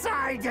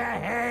inside your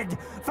head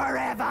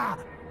forever.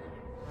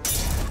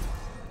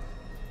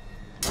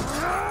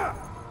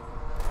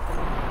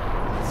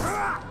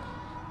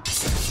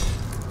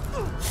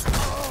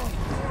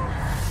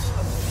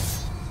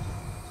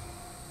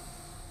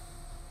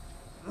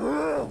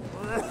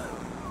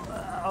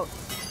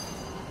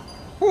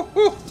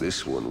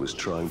 This one was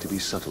trying to be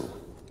subtle.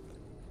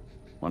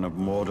 One of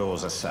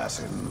Mordor's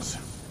assassins.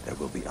 There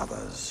will be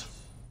others.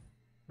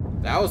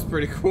 That was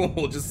pretty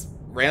cool, just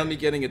randomly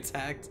getting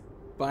attacked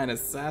by an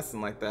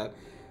assassin like that.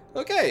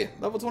 Okay,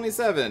 level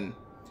 27.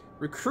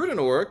 Recruit an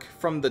orc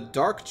from the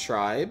Dark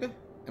Tribe,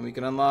 and we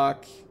can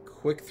unlock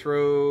Quick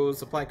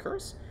Throws Apply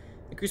Curse.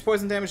 Increase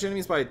poison damage to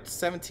enemies by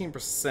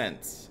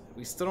 17%.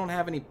 We still don't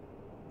have any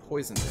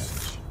poison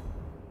damage.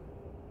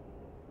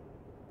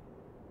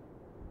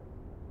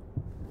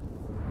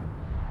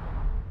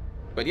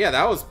 But yeah,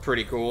 that was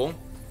pretty cool.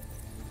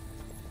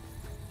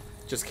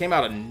 Just came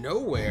out of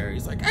nowhere.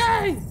 He's like,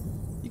 hey!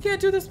 You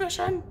can't do this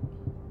mission!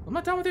 I'm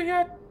not done with it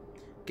yet.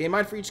 Gain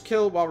mine for each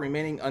kill while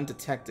remaining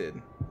undetected.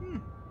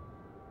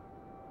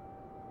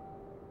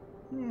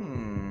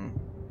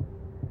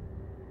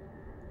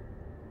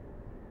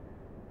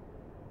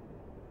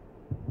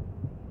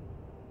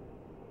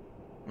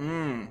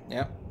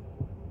 Yep.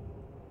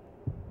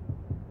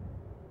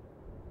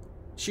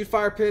 Shoot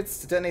fire pits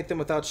to detonate them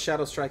without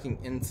shadow striking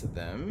into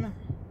them.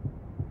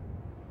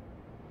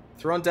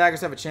 Thrown daggers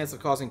have a chance of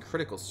causing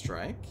critical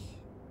strike.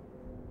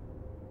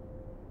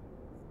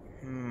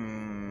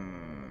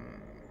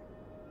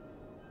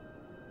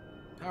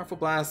 Powerful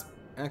blast,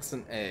 X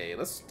and A.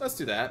 Let's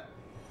do that.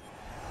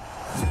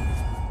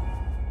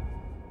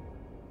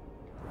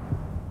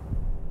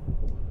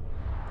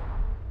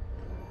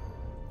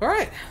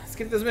 Alright, let's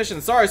get to this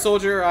mission. Sorry,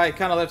 soldier, I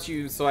kinda left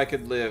you so I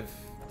could live.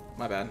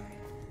 My bad.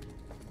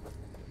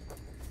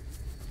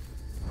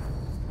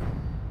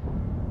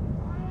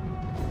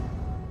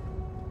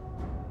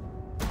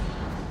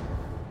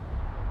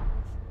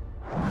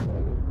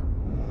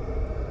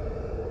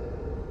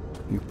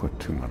 You put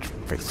too much much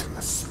faith in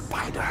the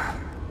spider.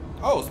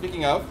 Oh,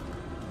 speaking of.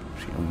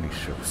 She only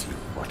shows you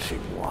what she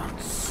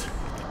wants.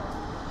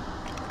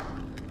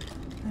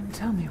 Then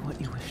tell me what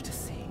you wish to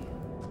see.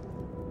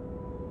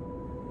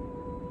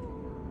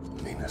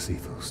 Minas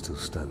Ithil still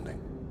standing.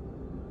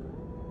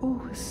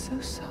 All is so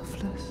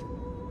selfless.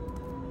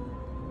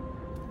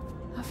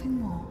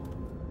 Nothing more.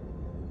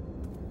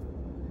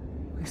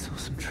 We saw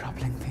some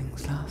troubling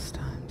things last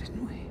time,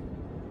 didn't we?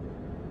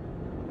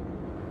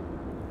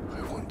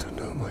 I want to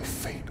know my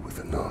fate with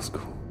the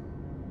Nazgul.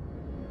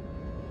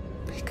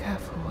 Be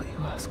careful what you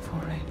ask for,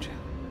 Ranger.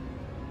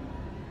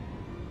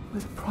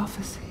 With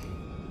prophecy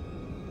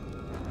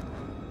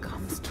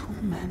comes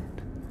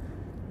torment.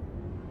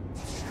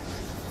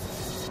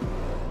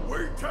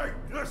 We take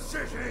the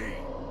city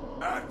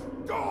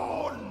at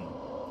dawn!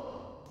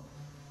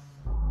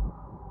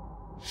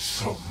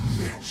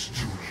 Submit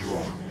to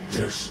your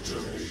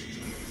destiny.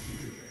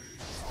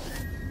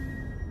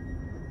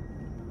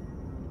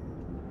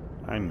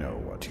 I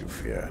know what you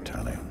fear,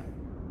 Talion.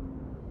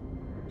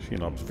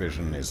 Shelob's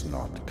vision is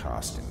not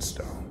cast in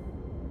stone.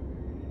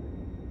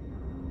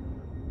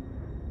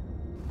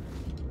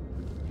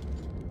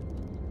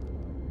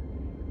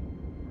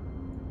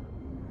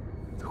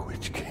 The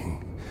Witch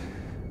King.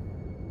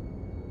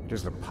 It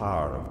is the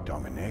power of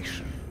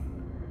domination.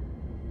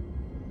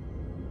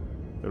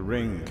 The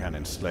ring can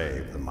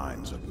enslave the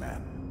minds of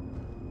men.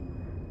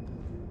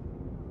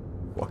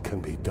 What can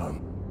be done?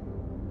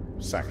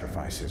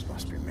 Sacrifices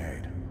must be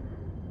made,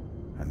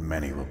 and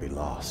many will be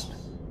lost.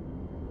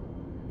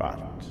 But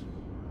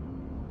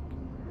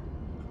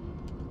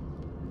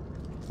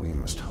we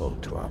must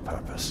hold to our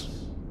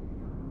purpose,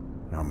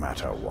 no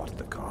matter what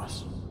the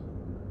cost.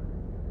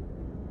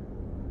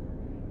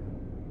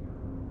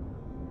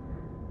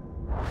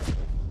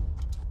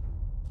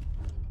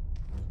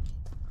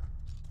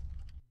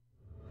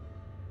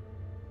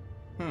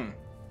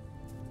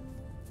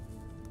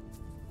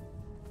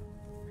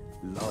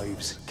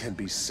 Lives can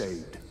be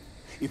saved.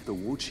 If the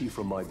war chief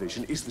from my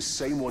vision is the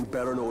same one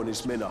Baranor and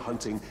his men are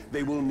hunting,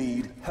 they will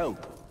need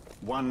help.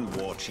 One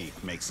war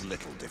chief makes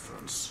little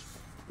difference.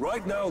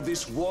 Right now,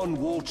 this one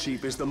war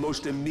chief is the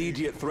most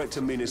immediate threat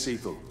to Minas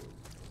Ithil.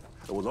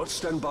 I will not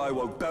stand by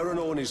while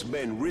Baranor and his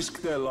men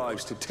risk their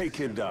lives to take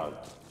him down.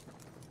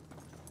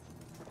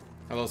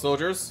 Hello,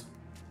 soldiers.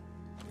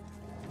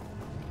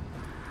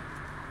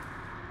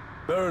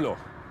 Baranor,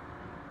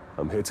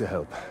 I'm here to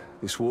help.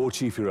 This war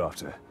chief you're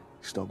after,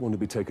 he's not one to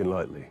be taken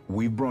lightly.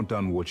 We've brought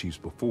down war chiefs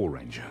before,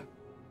 Ranger.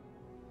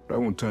 But I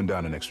won't turn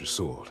down an extra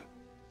sword.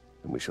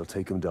 And we shall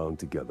take him down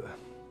together.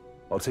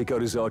 I'll take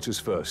out his archers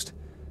first.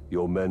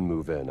 Your men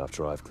move in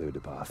after I've cleared the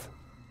path.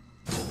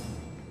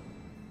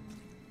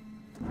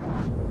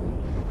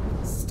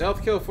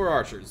 Stealth kill for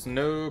archers,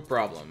 no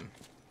problem.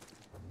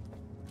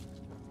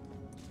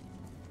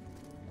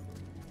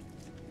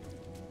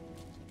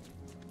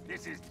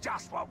 This is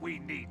just what we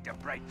need to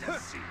break the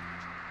siege.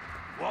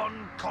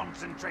 One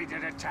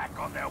concentrated attack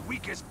on their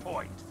weakest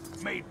point,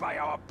 made by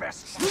our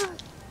best.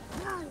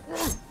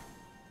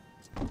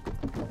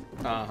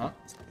 Uh-huh.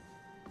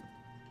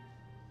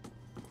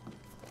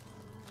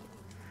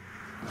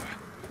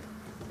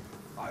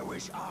 I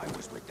wish I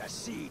was with the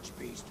siege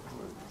beast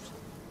crews.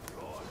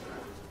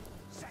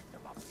 Set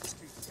them up.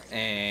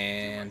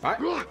 And bye.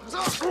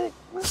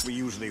 We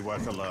usually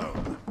work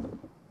alone.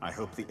 I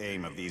hope the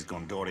aim of these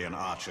Gondorian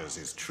archers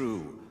is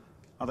true.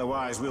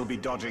 Otherwise, we'll be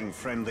dodging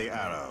friendly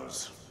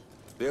arrows.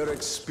 They're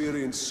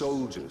experienced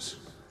soldiers.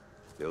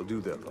 They'll do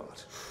their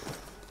part.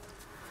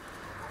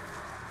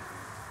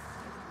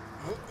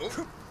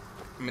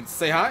 I meant to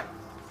say hi.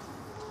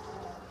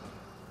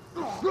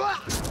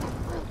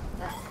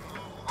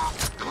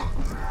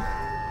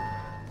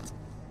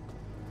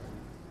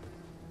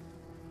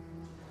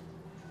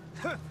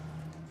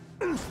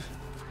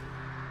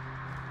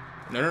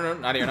 No,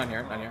 not here, not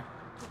here, not here.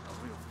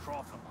 A real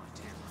problem, I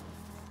do.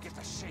 Get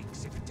the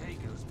shakes if a day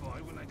goes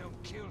by when I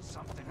don't kill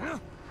something.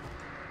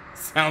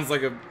 Sounds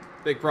like a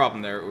big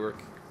problem there,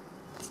 Uruk.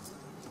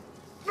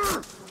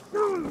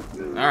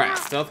 Alright,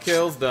 stealth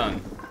kills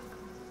done.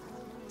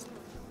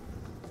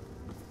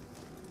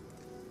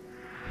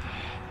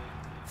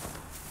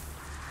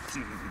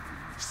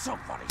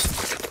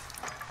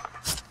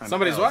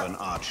 Somebody's what? An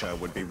archer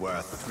would be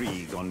worth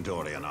 3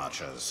 Gondorian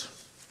archers.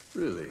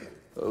 Really?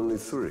 Only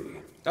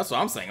 3? That's what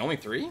I'm saying, only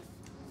 3?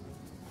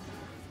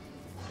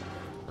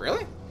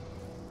 Really?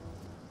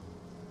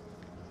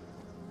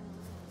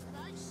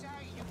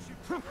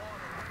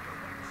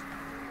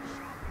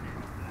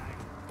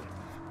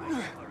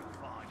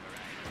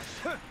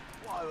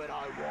 Why would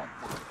I want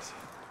that?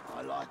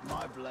 I like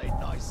my blade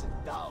nice and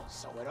dull,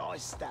 so when I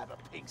stab a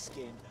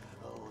pigskin,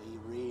 oh, he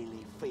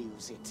really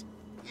feels it.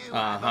 You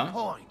have a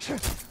point.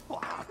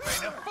 Well, I've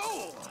been a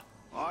fool.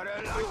 I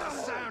don't like the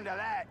sound of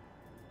that.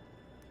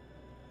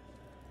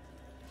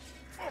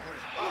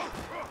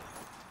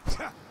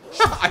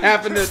 I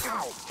happened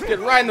to get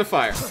right in the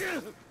fire.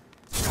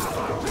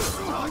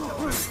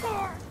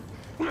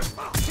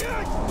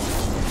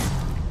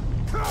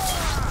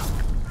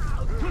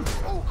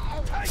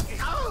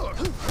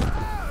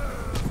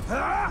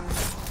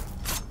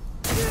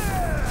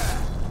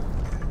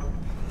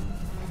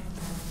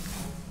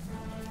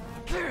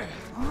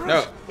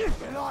 No.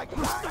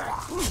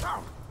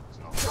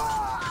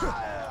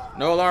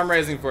 No alarm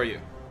raising for you.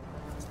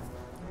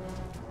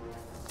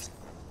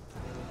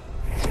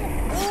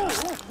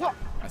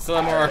 I still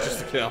have more archers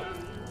to kill.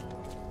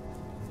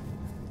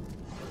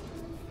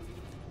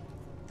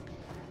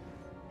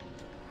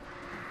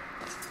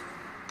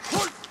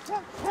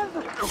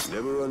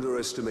 Never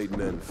underestimate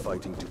men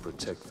fighting to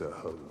protect their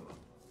home.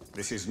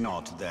 This is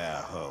not their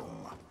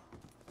home.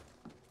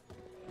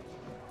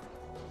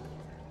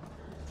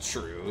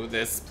 True,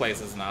 this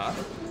place is not.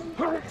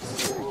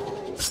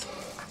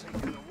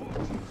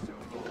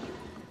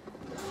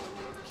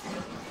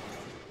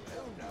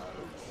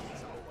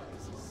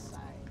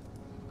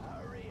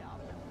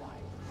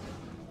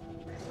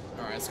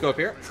 Alright, let's go up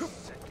here.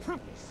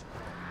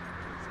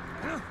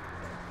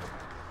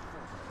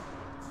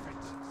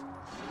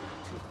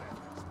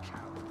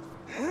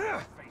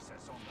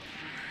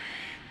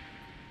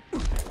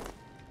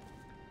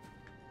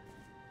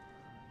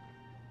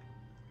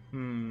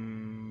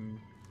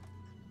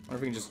 Or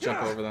if we can just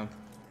jump over them.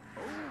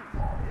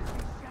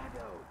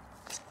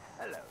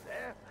 Hello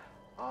there.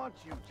 Aren't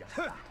you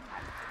just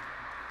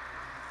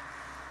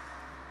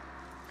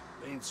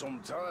Been some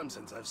time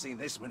since I've seen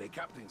this many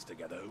captains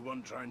together who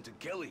weren't trying to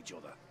kill each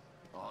other.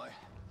 Aye,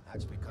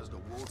 that's because the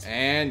water.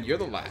 And you're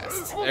the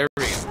last. There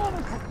we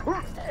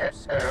go.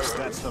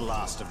 That's the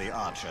last of the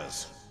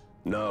archers.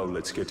 Now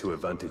let's get to a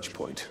vantage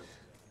point.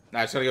 Now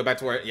I just gotta go back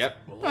to where. Yep.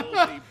 We'll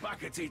all be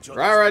back at each other's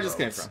Right where I just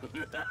came throats.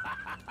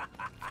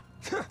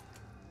 from.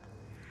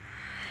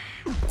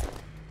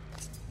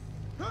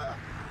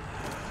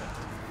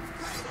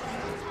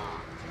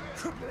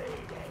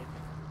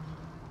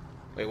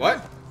 Wait,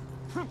 what?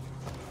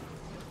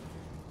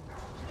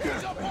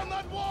 He's up on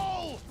that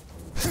wall!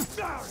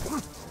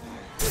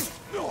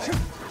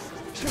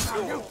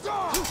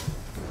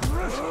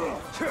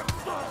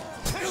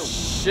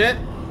 Shit.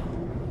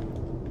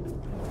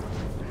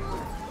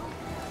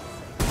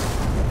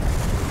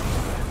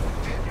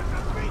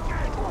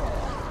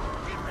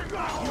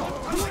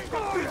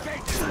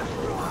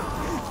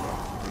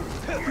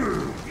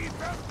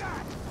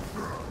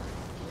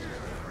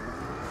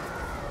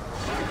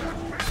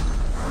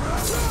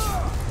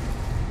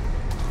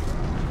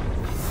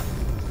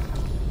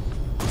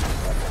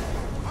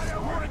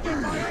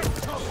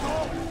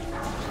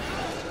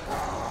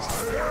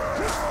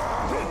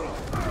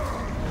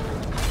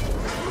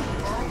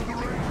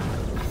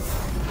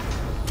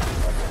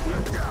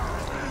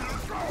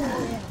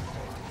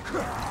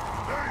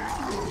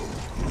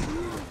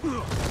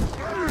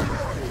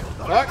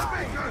 Fuck.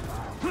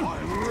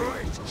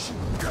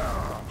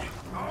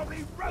 I'll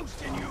be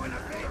roasting you in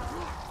a bit.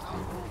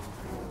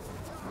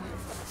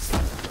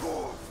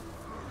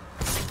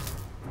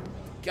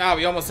 God,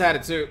 we almost had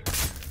it too.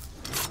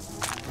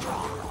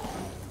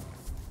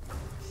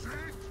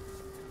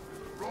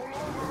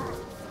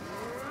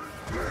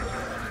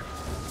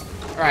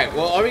 Alright,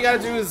 well, all we gotta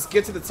do is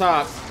get to the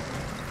top.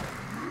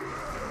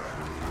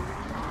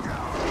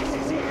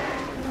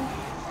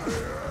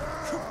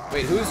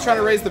 Wait, who's trying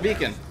to raise the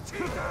beacon?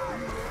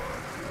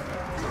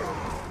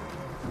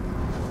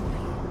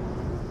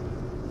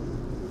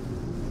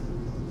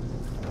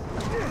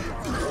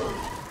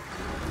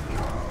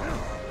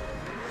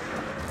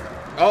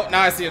 Oh,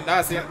 now I see him. Now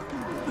I see him.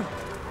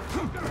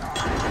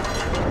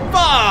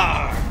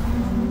 Fuck!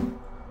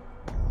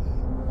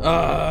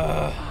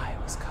 I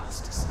was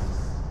cast aside.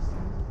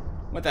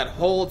 Went that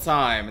whole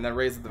time and then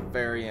raised at the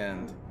very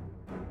end.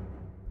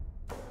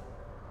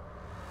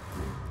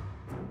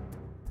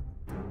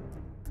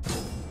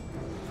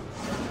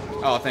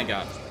 Oh, thank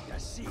God. The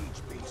siege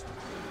beast.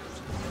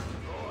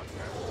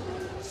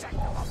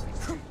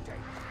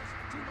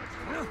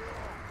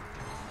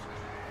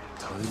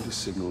 Time to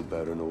signal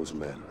Baron's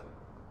men.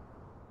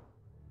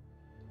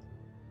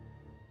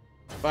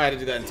 If I had to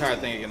do that entire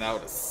thing again, that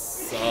would have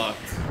sucked.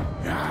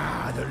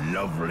 Ah, the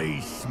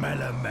lovely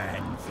smell of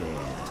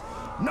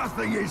manfear.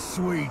 Nothing is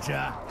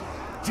sweeter.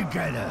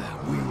 Together,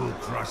 we will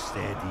crush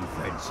their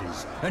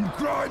defenses and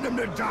grind them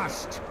to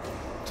dust.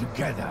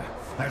 Together,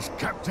 as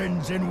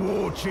captains and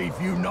war chief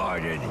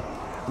united,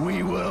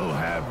 we will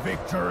have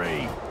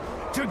victory.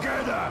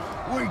 Together,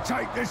 we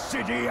take the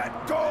city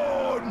at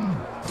dawn.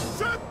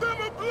 Set them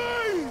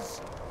ablaze!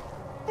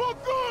 For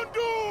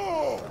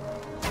Gondor!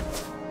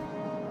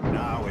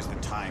 Now is the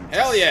time to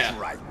Hell yeah.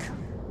 strike.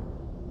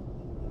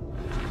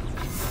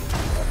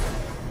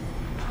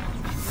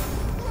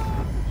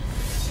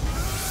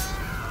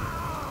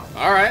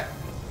 All right.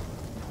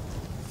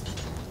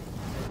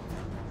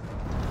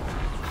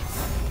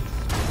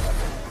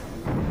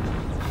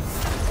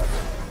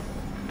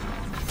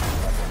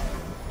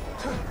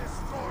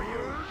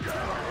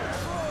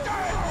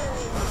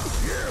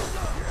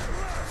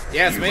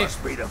 Yes, You me.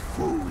 must be the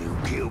fool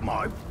who killed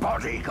my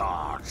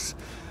bodyguards.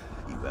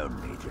 You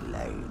only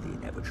delay the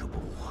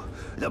inevitable.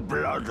 The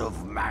blood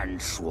of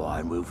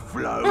man-swine will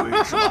flow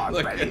into my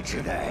Look belly at-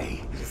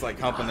 today. Just like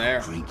humping there.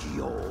 Drink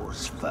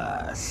yours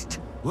first.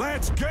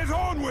 Let's get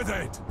on with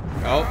it!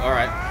 Oh,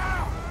 alright.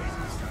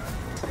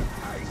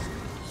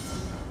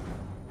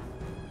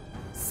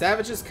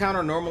 Savages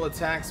counter normal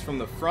attacks from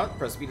the front.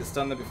 Press B to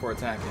stun them before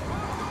attacking.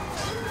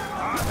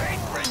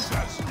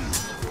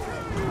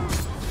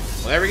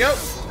 Well, there we go.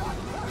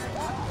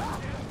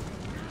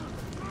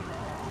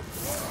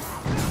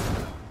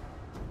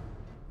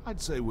 I'd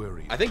say we're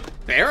even. I think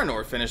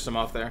Baranor finished him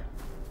off there.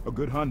 A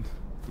good hunt.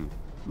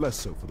 Less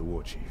so for the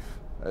war chief.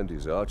 And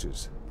his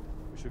archers.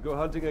 We should go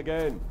hunting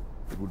again.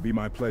 It would be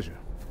my pleasure.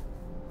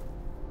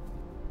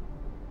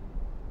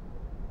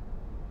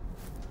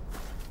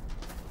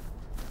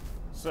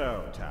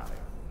 So,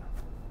 Talion,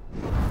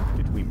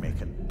 did we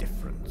make a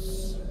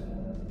difference?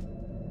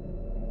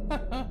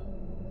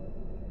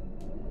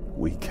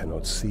 We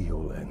cannot see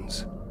your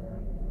lens.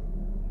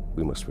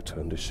 We must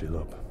return to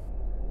Shelob.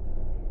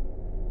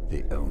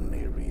 The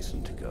only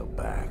reason to go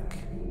back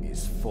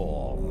is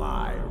for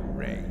my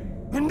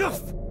ring.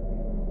 Enough!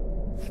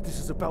 This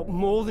is about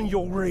more than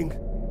your ring.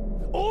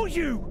 Or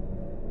you!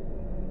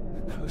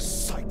 Her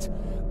sight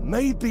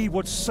may be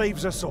what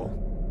saves us all.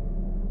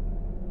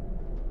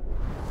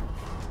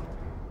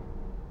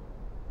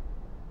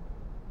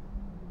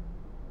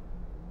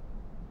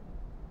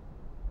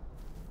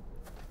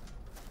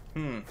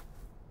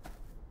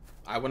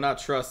 I would not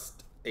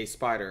trust a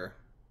spider.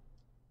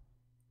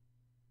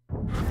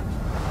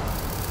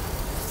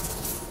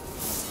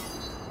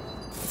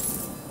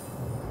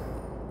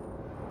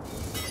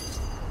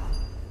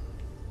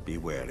 Be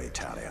wary,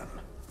 Talion.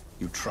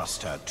 You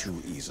trust her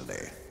too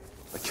easily.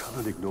 I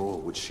cannot ignore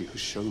what she has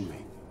shown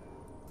me.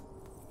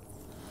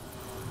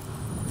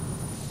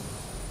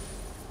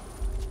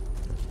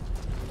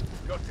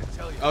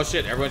 Oh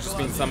shit, everyone's just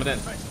being summoned in.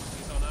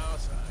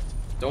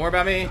 Don't worry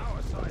about me.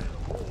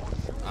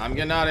 I'm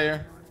getting out of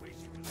here.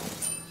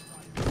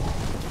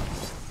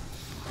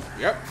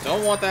 Yep,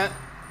 don't want that.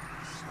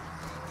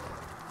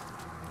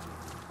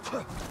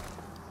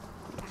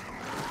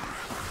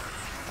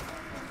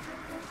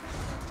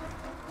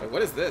 Wait,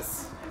 what is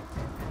this?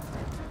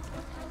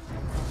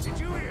 Did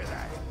you hear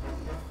that?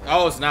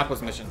 Oh, it's an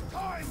Apple's mission.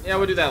 Yeah,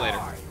 we'll do that later.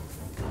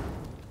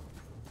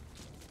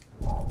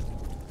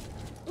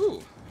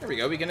 Ooh, there we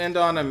go. We can end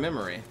on a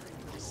memory.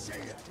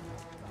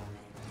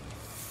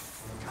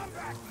 Come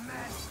back,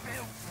 man,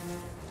 Phil.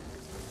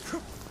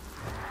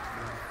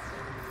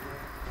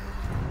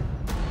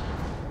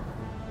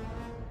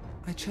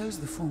 I chose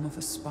the form of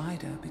a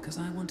spider because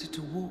I wanted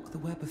to walk the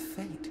web of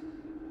fate,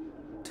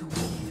 to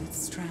weave its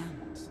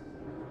strands.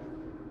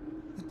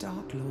 The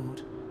Dark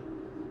Lord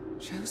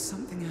chose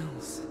something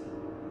else.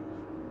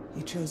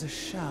 He chose a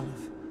shell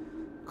of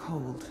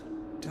cold,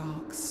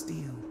 dark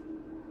steel.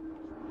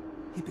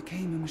 He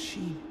became a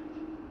machine,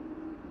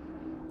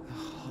 a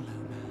hollow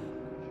man.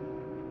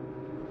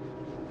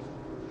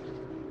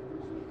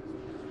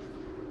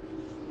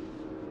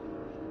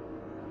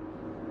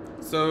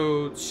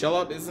 So,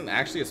 Shelob isn't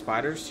actually a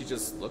spider, she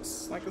just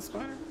looks like a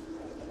spider?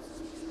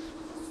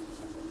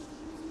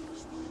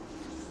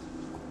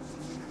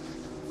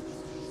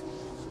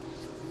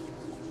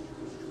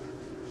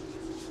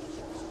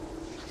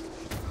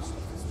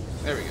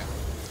 There we go.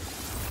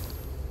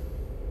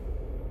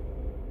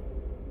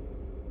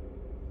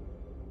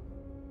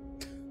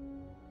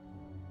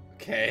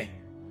 Okay.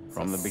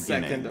 From the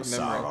beginning,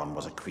 Sauron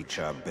was a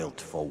creature built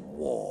for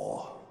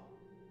war.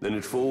 Then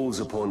it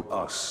falls upon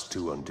us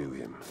to undo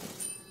him.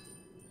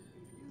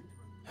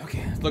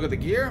 Okay, let's look at the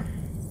gear.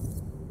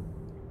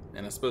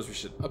 And I suppose we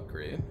should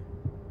upgrade.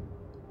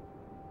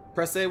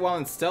 Press A while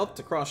in stealth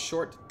to cross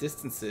short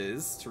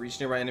distances to reach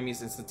nearby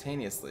enemies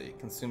instantaneously.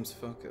 Consumes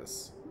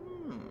focus.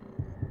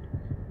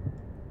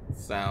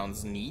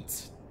 Sounds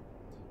neat.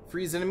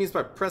 Freeze enemies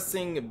by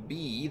pressing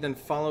B, then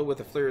follow with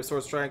a flurry of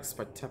sword strikes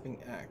by tapping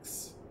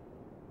X.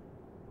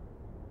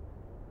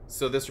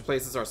 So this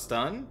replaces our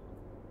stun?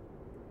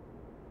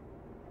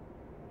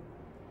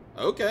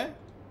 Okay.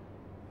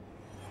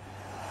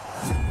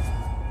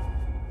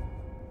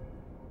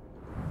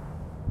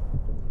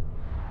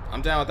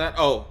 I'm down with that.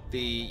 Oh,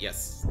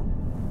 yes.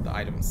 The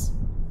items.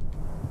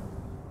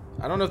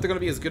 I don't know if they're going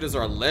to be as good as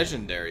our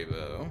legendary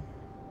bow.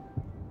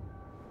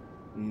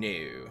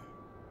 No.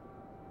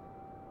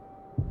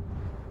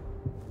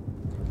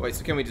 Wait,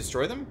 so can we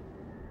destroy them?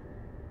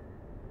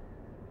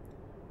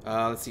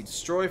 Let's see.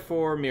 Destroy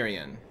for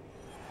Mirian.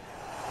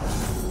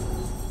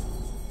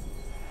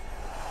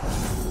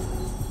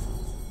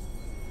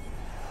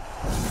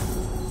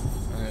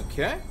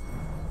 Okay.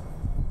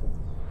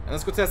 And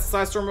let's go test the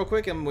side storm real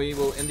quick and we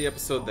will end the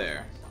episode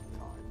there.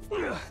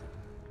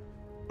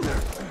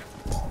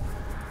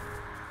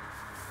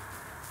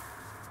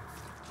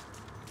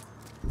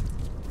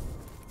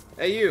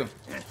 Hey, you.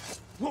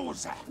 What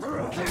was that?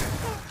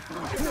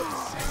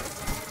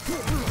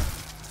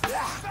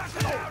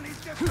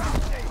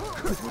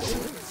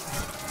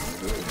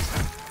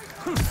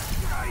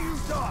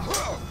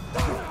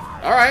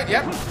 All right,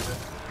 yep.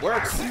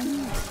 Works.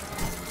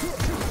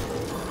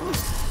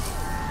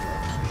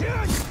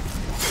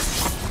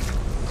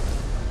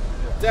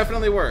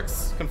 Definitely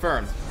works.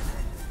 Confirmed.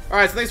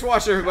 Alright, so thanks for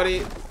watching,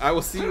 everybody. I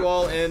will see you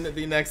all in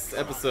the next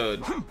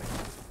episode.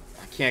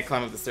 I can't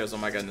climb up the stairs. Oh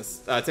my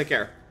goodness. Take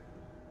care.